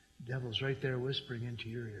 the devil's right there whispering into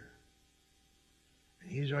your ear.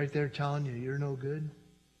 And he's right there telling you you're no good.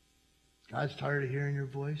 God's tired of hearing your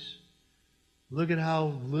voice. Look at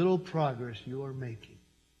how little progress you are making.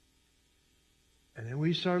 And then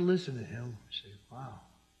we start listening to him. We say, wow,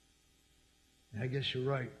 I guess you're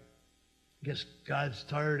right. I guess God's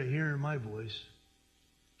tired of hearing my voice.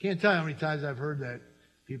 Can't tell you how many times I've heard that.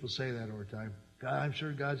 People say that over time. God, I'm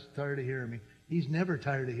sure God's tired of hearing me. He's never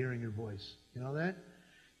tired of hearing your voice. You know that?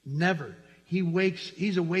 Never.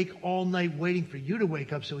 He's awake all night waiting for you to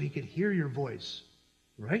wake up so he could hear your voice.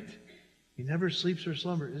 Right? He never sleeps or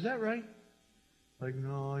slumbers. Is that right? Like,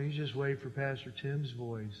 no, he's just waiting for Pastor Tim's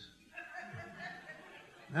voice.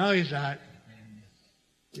 No, he's not.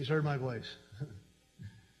 He's heard my voice.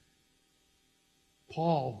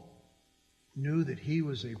 Paul knew that he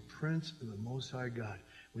was a prince of the Most High God.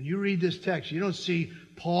 When you read this text, you don't see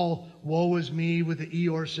Paul, woe is me, with the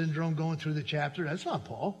Eeyore syndrome going through the chapter. That's not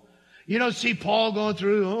Paul. You don't see Paul going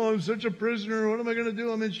through, oh, I'm such a prisoner. What am I going to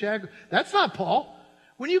do? I'm in shackles. That's not Paul.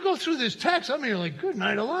 When you go through this text, I mean, you're like, good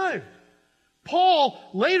night alive. Paul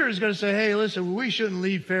later is going to say, hey, listen, we shouldn't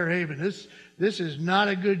leave Fairhaven. This is not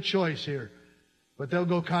a good choice here. But they'll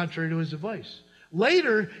go contrary to his advice.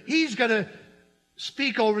 Later, he's going to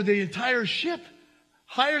speak over the entire ship,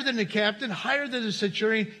 higher than the captain, higher than the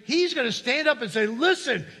centurion. He's going to stand up and say,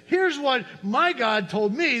 listen, here's what my God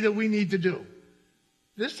told me that we need to do.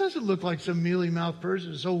 This doesn't look like some mealy-mouthed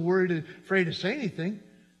person so worried and afraid to say anything.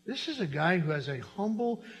 This is a guy who has a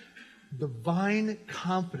humble, divine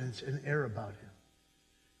confidence and air about him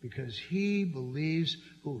because he believes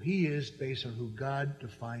who he is based on who God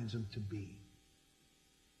defines him to be.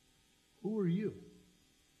 Who are you?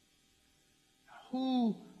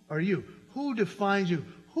 Who are you? Who defines you?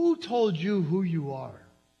 Who told you who you are?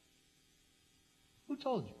 Who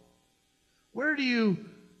told you? Where do you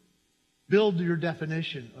build your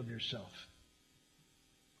definition of yourself?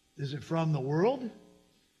 Is it from the world?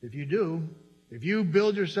 If you do, if you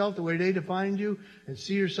build yourself the way they defined you and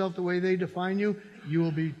see yourself the way they define you, you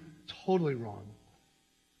will be totally wrong.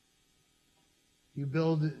 You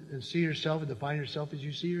build and see yourself and define yourself as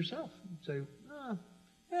you see yourself. You say,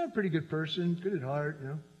 I'm a pretty good person, good at heart, you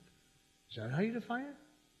know. Is that how you define it?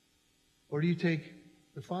 Or do you take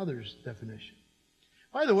the Father's definition?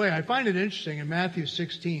 By the way, I find it interesting in Matthew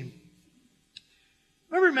 16.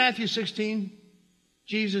 Remember Matthew 16?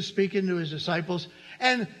 Jesus speaking to his disciples.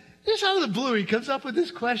 And just out of the blue, he comes up with this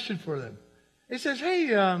question for them. He says,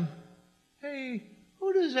 hey,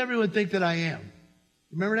 who does everyone think that I am?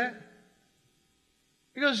 Remember that?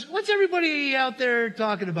 He goes, what's everybody out there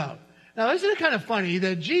talking about? Now, isn't it kind of funny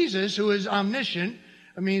that Jesus, who is omniscient,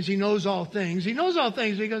 that means he knows all things. He knows all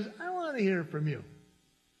things. He goes, I want to hear it from you.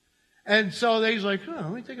 And so he's like,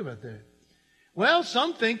 let me think about that. Well,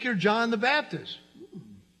 some think you're John the Baptist.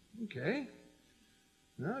 Okay.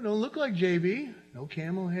 No, don't look like JB. No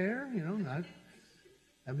camel hair,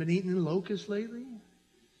 I've been eating locusts lately.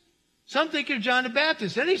 Some think you're John the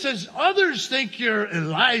Baptist. Then he says, others think you're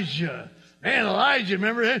Elijah. Man, Elijah,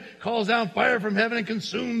 remember it? Calls down fire from heaven and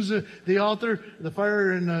consumes the altar, the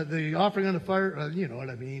fire and the offering on the fire. You know what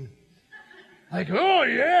I mean. Like, oh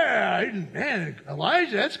yeah, man,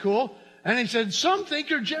 Elijah, that's cool. And he said, some think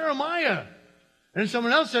you're Jeremiah. And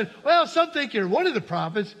someone else said, well, some think you're one of the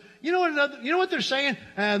prophets. You know what they're saying?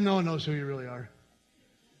 No one knows who you really are.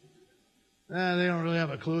 They don't really have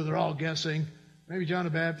a clue. They're all guessing. Maybe John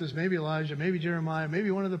the Baptist, maybe Elijah, maybe Jeremiah,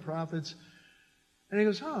 maybe one of the prophets. And he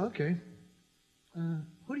goes, oh, okay.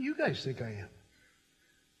 Who do you guys think I am?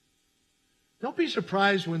 Don't be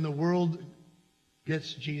surprised when the world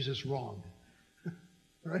gets Jesus wrong.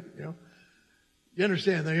 Right? You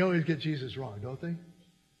understand, they always get Jesus wrong, don't they?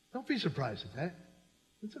 Don't be surprised at that.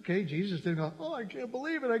 It's okay. Jesus didn't go, oh, I can't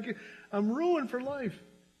believe it. I'm ruined for life.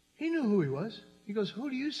 He knew who he was. He goes, who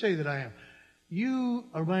do you say that I am? You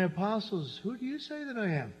are my apostles. Who do you say that I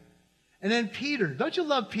am? And then Peter. Don't you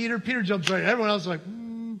love Peter? Peter jumps right. Everyone else is like,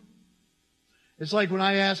 It's like when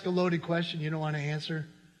I ask a loaded question you don't want to answer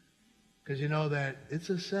because you know that it's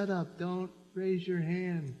a setup. Don't raise your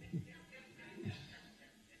hand.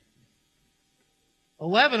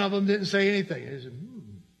 11 of them didn't say anything. They said,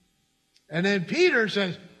 And then Peter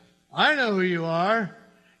says, I know who you are.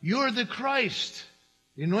 You're the Christ,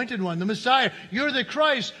 the anointed one, the Messiah. You're the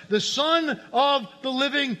Christ, the Son of the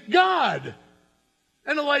living God.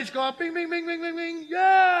 And the lights go up, bing, bing, bing, bing, bing, bing.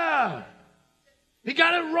 Yeah! He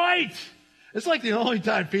got it right. It's like the only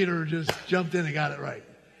time Peter just jumped in and got it right.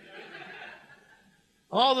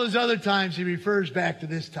 All those other times he refers back to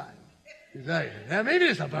this time. He's like, yeah, maybe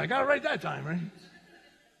it's not, but I got it right that time, right?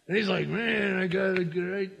 And he's like, man, I got a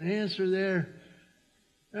great answer there.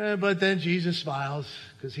 But then Jesus smiles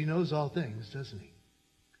because he knows all things, doesn't he?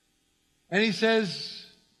 And he says,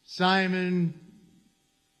 Simon,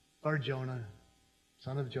 Bar-Jonah,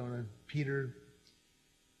 son of Jonah, Peter.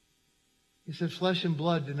 He said, flesh and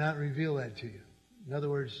blood did not reveal that to you. In other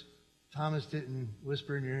words, Thomas didn't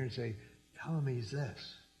whisper in your ear and say, tell him he's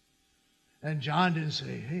this. And John didn't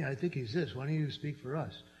say, hey, I think he's this. Why don't you speak for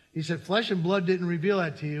us? He said, flesh and blood didn't reveal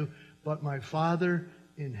that to you, but my Father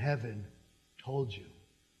in heaven told you.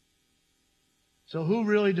 So who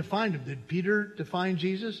really defined him? Did Peter define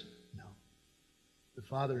Jesus? No. The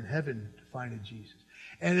Father in heaven defined Jesus.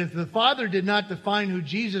 And if the Father did not define who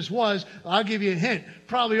Jesus was, I'll give you a hint.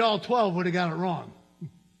 Probably all 12 would have got it wrong.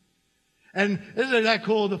 And isn't it that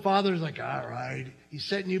cool? The Father's like, all right, he's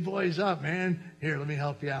setting you boys up, man. Here, let me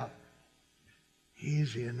help you out.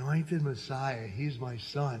 He's the anointed Messiah. He's my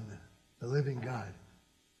Son, the living God.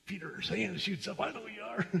 Peter's hand shoots up. I know you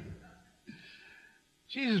are.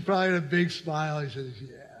 Jesus probably had a big smile. He says,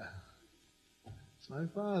 yeah, it's my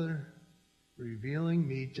Father revealing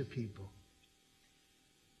me to people.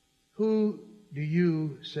 Who do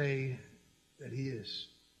you say that he is?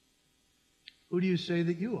 Who do you say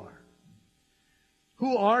that you are?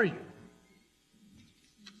 Who are you?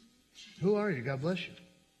 Who are you? God bless you.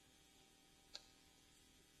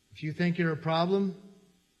 If you think you're a problem,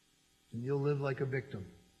 then you'll live like a victim.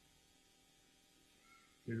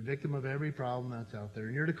 You're the victim of every problem that's out there,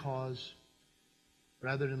 and you're the cause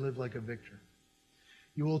rather than live like a victor.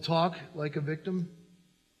 You will talk like a victim.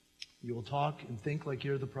 You will talk and think like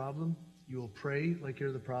you're the problem. You will pray like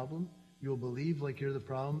you're the problem. You will believe like you're the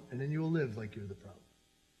problem, and then you will live like you're the problem.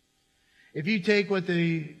 If you take what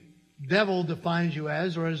the devil defines you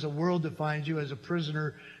as, or as the world defines you, as a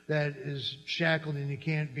prisoner that is shackled and you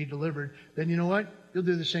can't be delivered, then you know what? You'll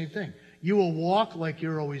do the same thing. You will walk like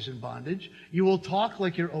you're always in bondage. You will talk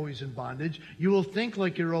like you're always in bondage. You will think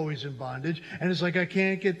like you're always in bondage. And it's like, I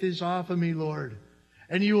can't get this off of me, Lord.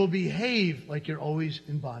 And you will behave like you're always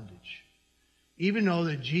in bondage. Even though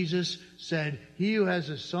that Jesus said, he who has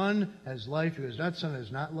a son has life, who has not son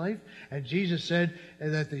has not life. And Jesus said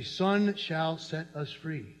that the Son shall set us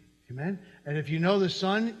free. Amen? And if you know the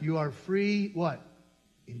Son, you are free, what?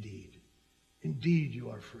 Indeed. Indeed you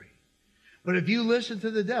are free. But if you listen to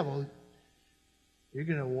the devil, you're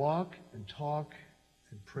going to walk and talk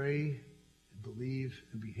and pray and believe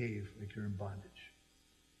and behave like you're in bondage.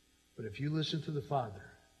 But if you listen to the Father,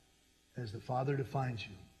 as the Father defines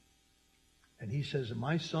you, and he says that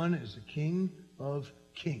my Son is the King of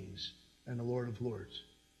kings and the Lord of lords.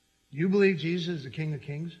 Do you believe Jesus is the King of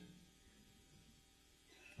kings?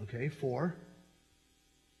 Okay, 4.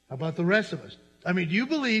 How about the rest of us? I mean, do you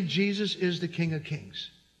believe Jesus is the King of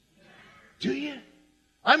kings? Do you?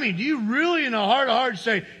 I mean, do you really in a heart of hearts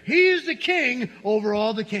say, he is the king over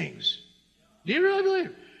all the kings? Do you really believe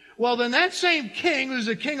it? Well, then that same king who's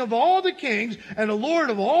the king of all the kings and the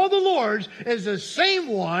Lord of all the lords is the same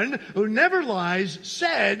one who never lies,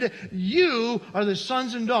 said, you are the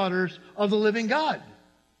sons and daughters of the living God.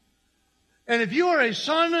 And if you are a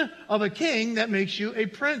son of a king, that makes you a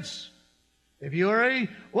prince. If you are a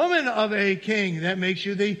woman of a king, that makes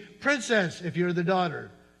you the princess if you're the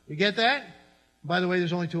daughter. You get that? By the way,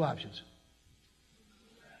 there's only 2 options.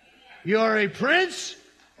 You are a prince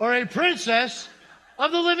or a princess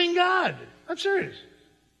of the living God. I'm serious.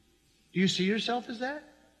 Do you see yourself as that?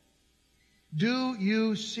 Do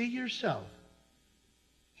you see yourself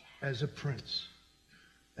as a prince,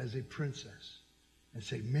 as a princess, and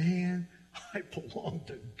say, man, I belong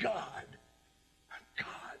to God. I'm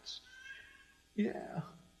God's. Yeah.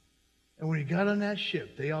 And when he got on that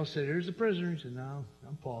ship, they all said, here's the prisoner. He said, no,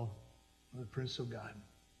 I'm Paul. I'm the Prince of God.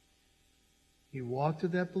 He walked to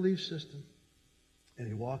that belief system, and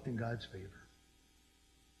he walked in God's favor.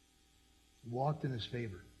 He walked in his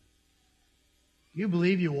favor. You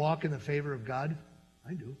believe you walk in the favor of God?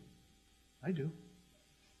 I do. I do.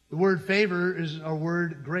 The word favor is our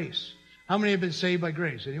word grace. How many have been saved by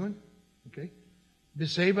grace? Anyone? Okay. Been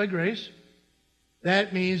saved by grace.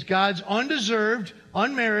 That means God's undeserved,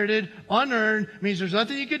 unmerited, unearned, means there's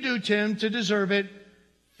nothing you could do, Tim, to deserve it.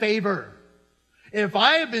 Favor. If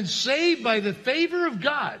I have been saved by the favor of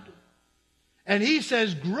God, and he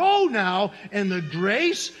says, grow now in the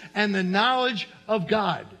grace and the knowledge of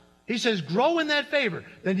God. He says, grow in that favor.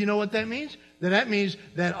 Then you know what that means? Then that means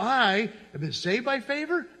that I have been saved by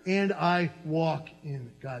favor and I walk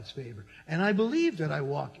in God's favor. And I believe that I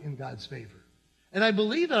walk in God's favor. And I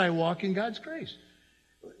believe that I walk in God's grace.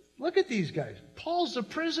 Look at these guys. Paul's a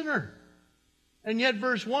prisoner. And yet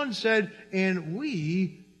verse 1 said, and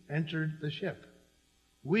we entered the ship.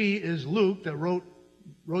 We is Luke that wrote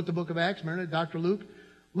the book of Acts. Remember that, Dr. Luke?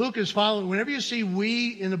 Luke is following. Whenever you see we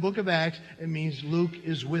in the book of Acts, it means Luke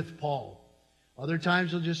is with Paul. Other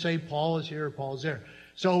times he'll just say Paul is here or Paul is there.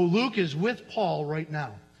 So Luke is with Paul right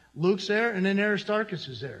now. Luke's there, and then Aristarchus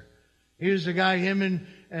is there. Here's the guy, him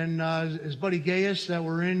and his buddy Gaius that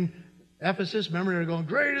were in Ephesus. Remember, they were going,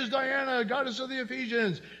 great is Diana, goddess of the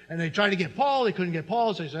Ephesians. And they tried to get Paul. They couldn't get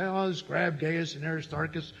Paul. So they say, oh, let's grab Gaius and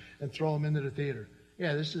Aristarchus and throw them into the theater.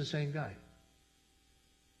 Yeah, this is the same guy.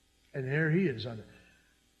 And there he is.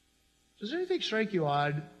 Does anything strike you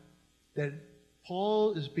odd that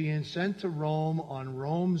Paul is being sent to Rome on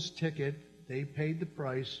Rome's ticket? They paid the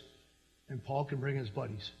price, and Paul can bring his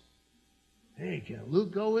buddies. Hey, can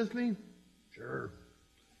Luke go with me? Sure.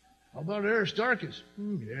 How about Aristarchus?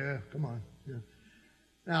 Yeah, come on. Yeah.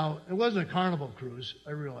 Now, it wasn't a carnival cruise.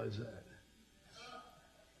 I realize that.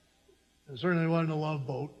 It certainly wasn't a love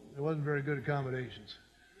boat. It wasn't very good accommodations.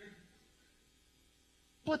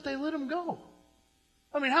 But they let him go.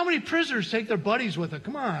 I mean, how many prisoners take their buddies with them?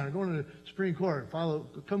 Come on, I'm going to the Supreme Court.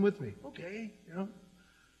 Come with me. Okay, you know.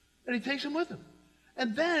 And he takes them with him.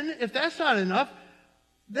 And then, if that's not enough,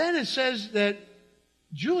 Then it says that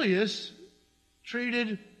Julius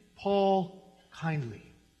treated Paul kindly.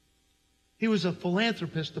 He was a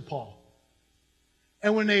philanthropist to Paul.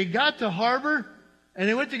 And when they got to harbor and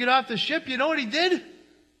they went to get off the ship, you know what he did?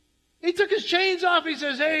 He took his chains off. He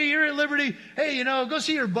says, hey, you're at liberty. Hey, go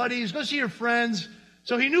see your buddies. Go see your friends.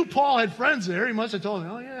 So he knew Paul had friends there. He must have told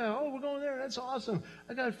him, we're going there. That's awesome.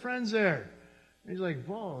 I got friends there. And he's like,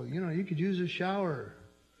 Paul, you could use a shower.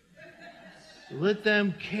 Let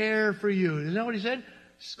them care for you. Isn't that what he said?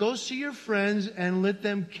 Go see your friends and let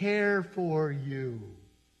them care for you.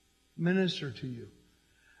 Minister to you.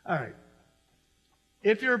 All right.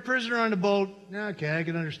 If you're a prisoner on the boat, okay, I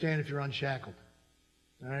can understand if you're unshackled.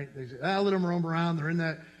 All right? They say, let them roam around. They're in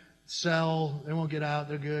that cell. They won't get out.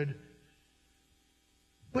 They're good.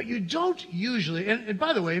 But you don't usually, and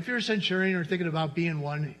by the way, if you're a centurion or thinking about being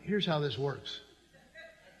one, here's how this works.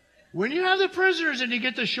 When you have the prisoners and you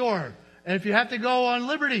get to shore, and if you have to go on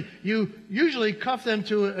liberty, you usually cuff them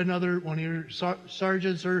to another one of your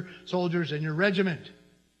sergeants or soldiers in your regiment.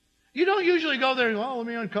 You don't usually go there, let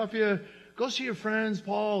me uncuff you. Go see your friends,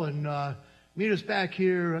 Paul, and meet us back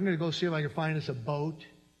here. I'm going to go see if I can find us a boat.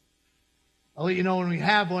 I'll let you know when we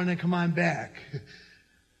have one and come on back.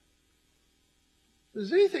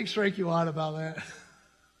 Does anything strike you out about that?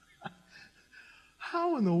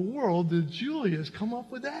 How in the world did Julius come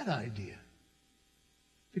up with that idea?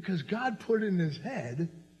 Because God put in his head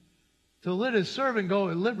to let his servant go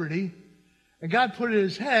at liberty, and God put in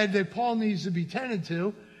his head that Paul needs to be tended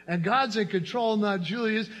to, and God's in control, not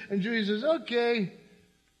Julius. And Julius says, okay,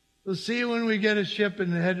 we'll see you when we get a ship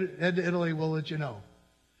and head to Italy. We'll let you know.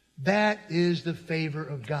 That is the favor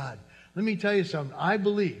of God. Let me tell you something. I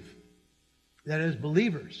believe that as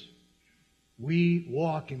believers, we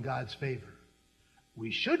walk in God's favor.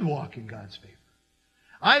 We should walk in God's favor.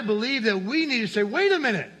 I believe that we need to say, wait a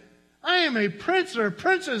minute. I am a prince or a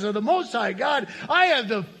princess of the Most High God. I have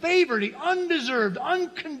the favor, the undeserved,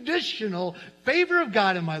 unconditional favor of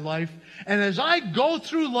God in my life. And as I go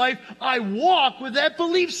through life, I walk with that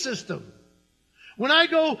belief system. When I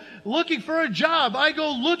go looking for a job, I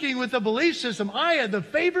go looking with the belief system. I have the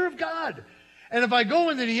favor of God. And if I go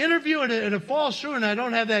into the interview and it falls through and I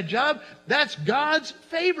don't have that job, that's God's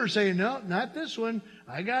favor saying, no, not this one.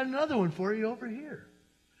 I got another one for you over here.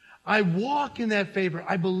 I walk in that favor.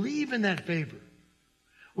 I believe in that favor.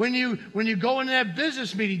 When you go into that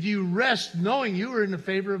business meeting, do you rest knowing you are in the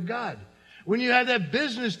favor of God? When you have that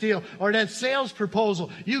business deal or that sales proposal,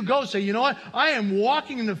 you go say, you know what? I am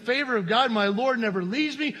walking in the favor of God. My Lord never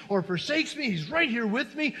leaves me or forsakes me. He's right here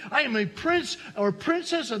with me. I am a prince or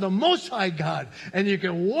princess of the Most High God. And you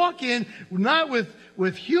can walk in not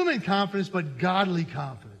with human confidence, but godly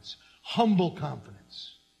confidence, humble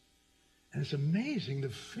confidence. And it's amazing the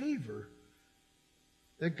favor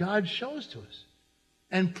that God shows to us.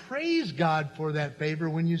 And praise God for that favor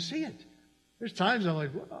when you see it. There's times I'm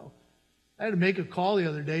like, wow. I had to make a call the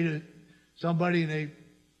other day to somebody, and they,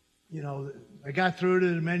 I got through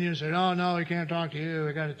to the menu and said, oh, no, I can't talk to you.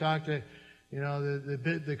 I got to talk to,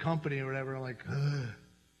 the company or whatever. I'm like, ugh.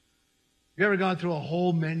 You ever gone through a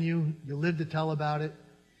whole menu? You live to tell about it?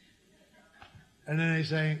 And then they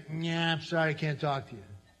say, yeah, I'm sorry, I can't talk to you.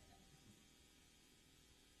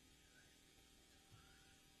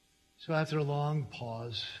 So after a long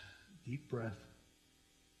pause, deep breath,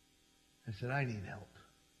 I said, I need help.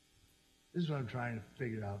 This is what I'm trying to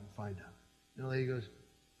figure out and find out. And the lady goes,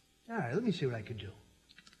 all right, let me see what I can do.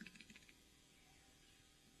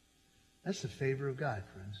 That's the favor of God,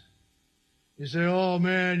 friends. You say, oh,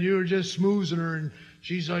 man, you were just smoozing her, and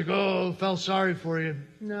she's like, oh, felt sorry for you.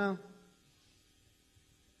 No.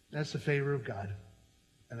 That's the favor of God.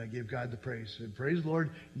 And I give God the praise. And praise the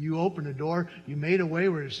Lord, you opened the door, you made a way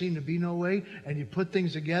where there seemed to be no way, and you put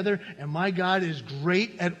things together, and my God is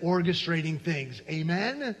great at orchestrating things.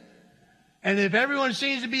 Amen? And if everyone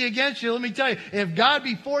seems to be against you, let me tell you, if God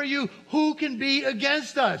be for you, who can be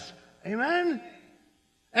against us? Amen?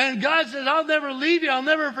 And God says, I'll never leave you. I'll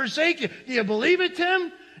never forsake you. Do you believe it,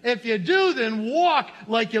 Tim? If you do, then walk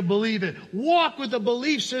like you believe it. Walk with the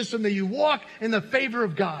belief system that you walk in the favor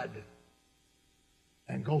of God.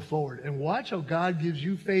 And go forward. And watch how God gives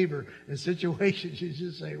you favor in situations you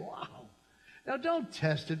just say, wow. Now, don't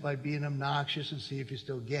test it by being obnoxious and see if you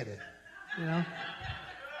still get it. I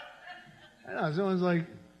know, someone's like,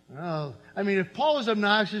 oh. I mean, if Paul was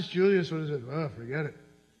obnoxious, Julius would have said, oh, forget it.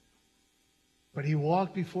 But he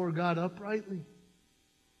walked before God uprightly.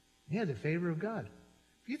 He had the favor of God.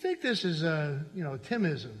 If you think this is,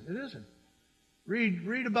 Timism, it isn't.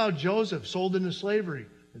 Read about Joseph sold into slavery.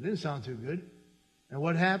 It didn't sound too good. And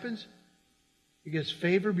what happens? He gets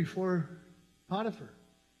favor before Potiphar.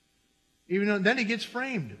 Even though, then he gets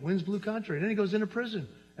framed, wins blue contrary. Then he goes into prison.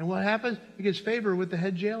 And what happens? He gets favor with the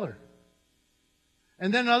head jailer.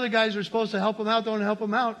 And then other guys are supposed to help him out, don't help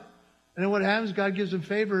him out. And then what happens? God gives him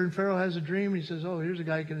favor, and Pharaoh has a dream. And he says, oh, here's a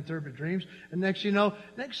guy who can interpret dreams. And next you know,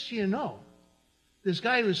 this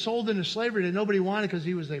guy who was sold into slavery that nobody wanted because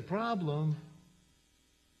he was a problem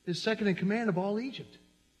is second in command of all Egypt.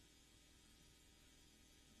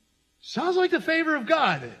 Sounds like the favor of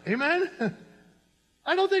God. Amen?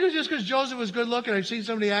 I don't think it was just because Joseph was good looking. I've seen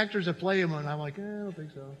some of the actors that play him, and I'm like, I don't think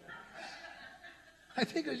so. I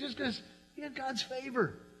think it was just because he had God's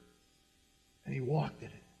favor. And he walked in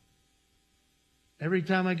it. Every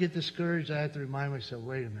time I get discouraged, I have to remind myself,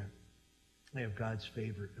 wait a minute. I have God's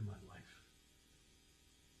favor in my life.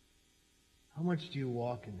 How much do you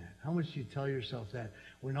walk in that? How much do you tell yourself that?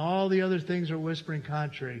 When all the other things are whispering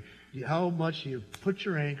contrary, how much do you put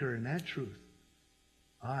your anchor in that truth?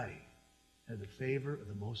 I have the favor of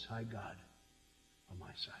the Most High God on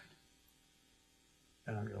my side.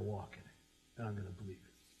 And I'm going to walk in it. And I'm going to believe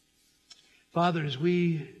it. Father, as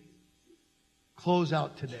we close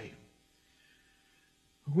out today,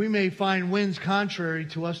 we may find winds contrary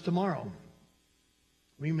to us tomorrow.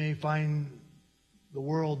 We may find the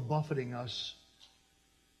world buffeting us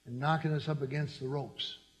and knocking us up against the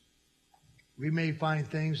ropes. We may find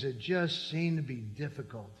things that just seem to be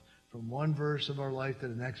difficult from one verse of our life to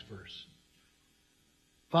the next verse.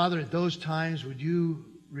 Father, at those times, would you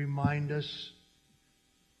remind us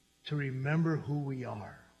to remember who we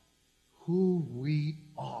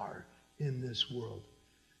are in this world.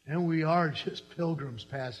 And we are just pilgrims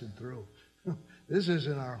passing through. This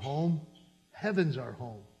isn't our home. Heaven's our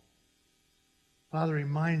home. Father,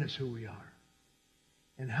 remind us who we are.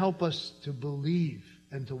 And help us to believe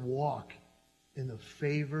and to walk in the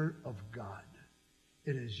favor of God.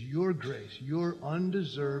 It is your grace, your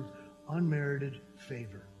undeserved, unmerited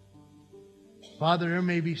favor. Father, there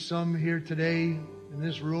may be some here today in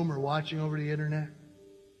this room or watching over the internet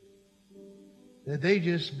that they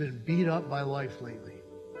just been beat up by life lately.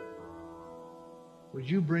 Would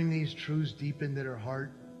you bring these truths deep into their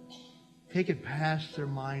heart? Take it past their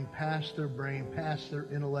mind, past their brain, past their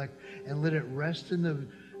intellect, and let it rest in the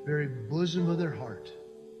very bosom of their heart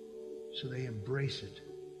so they embrace it,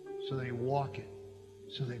 so they walk it,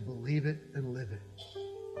 so they believe it and live it.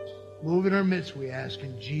 Move in our midst, we ask.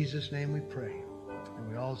 In Jesus' name we pray. And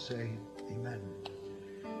we all say, amen.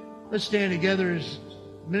 Let's stand together as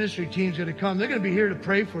ministry team's going to come. They're going to be here to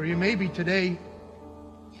pray for you. Maybe today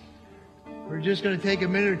we're just going to take a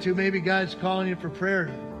minute or two. Maybe God's calling you for prayer.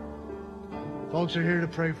 Folks are here to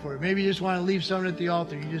pray for you. Maybe you just want to leave something at the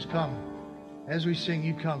altar. You just come. As we sing,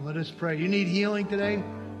 you come. Let us pray. You need healing today?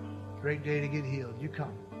 Great day to get healed. You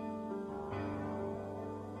come.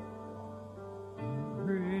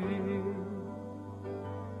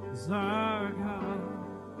 Is our God.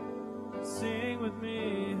 Sing with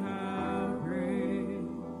me, how great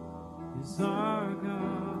is our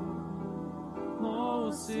God.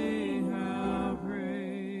 Oh, sing how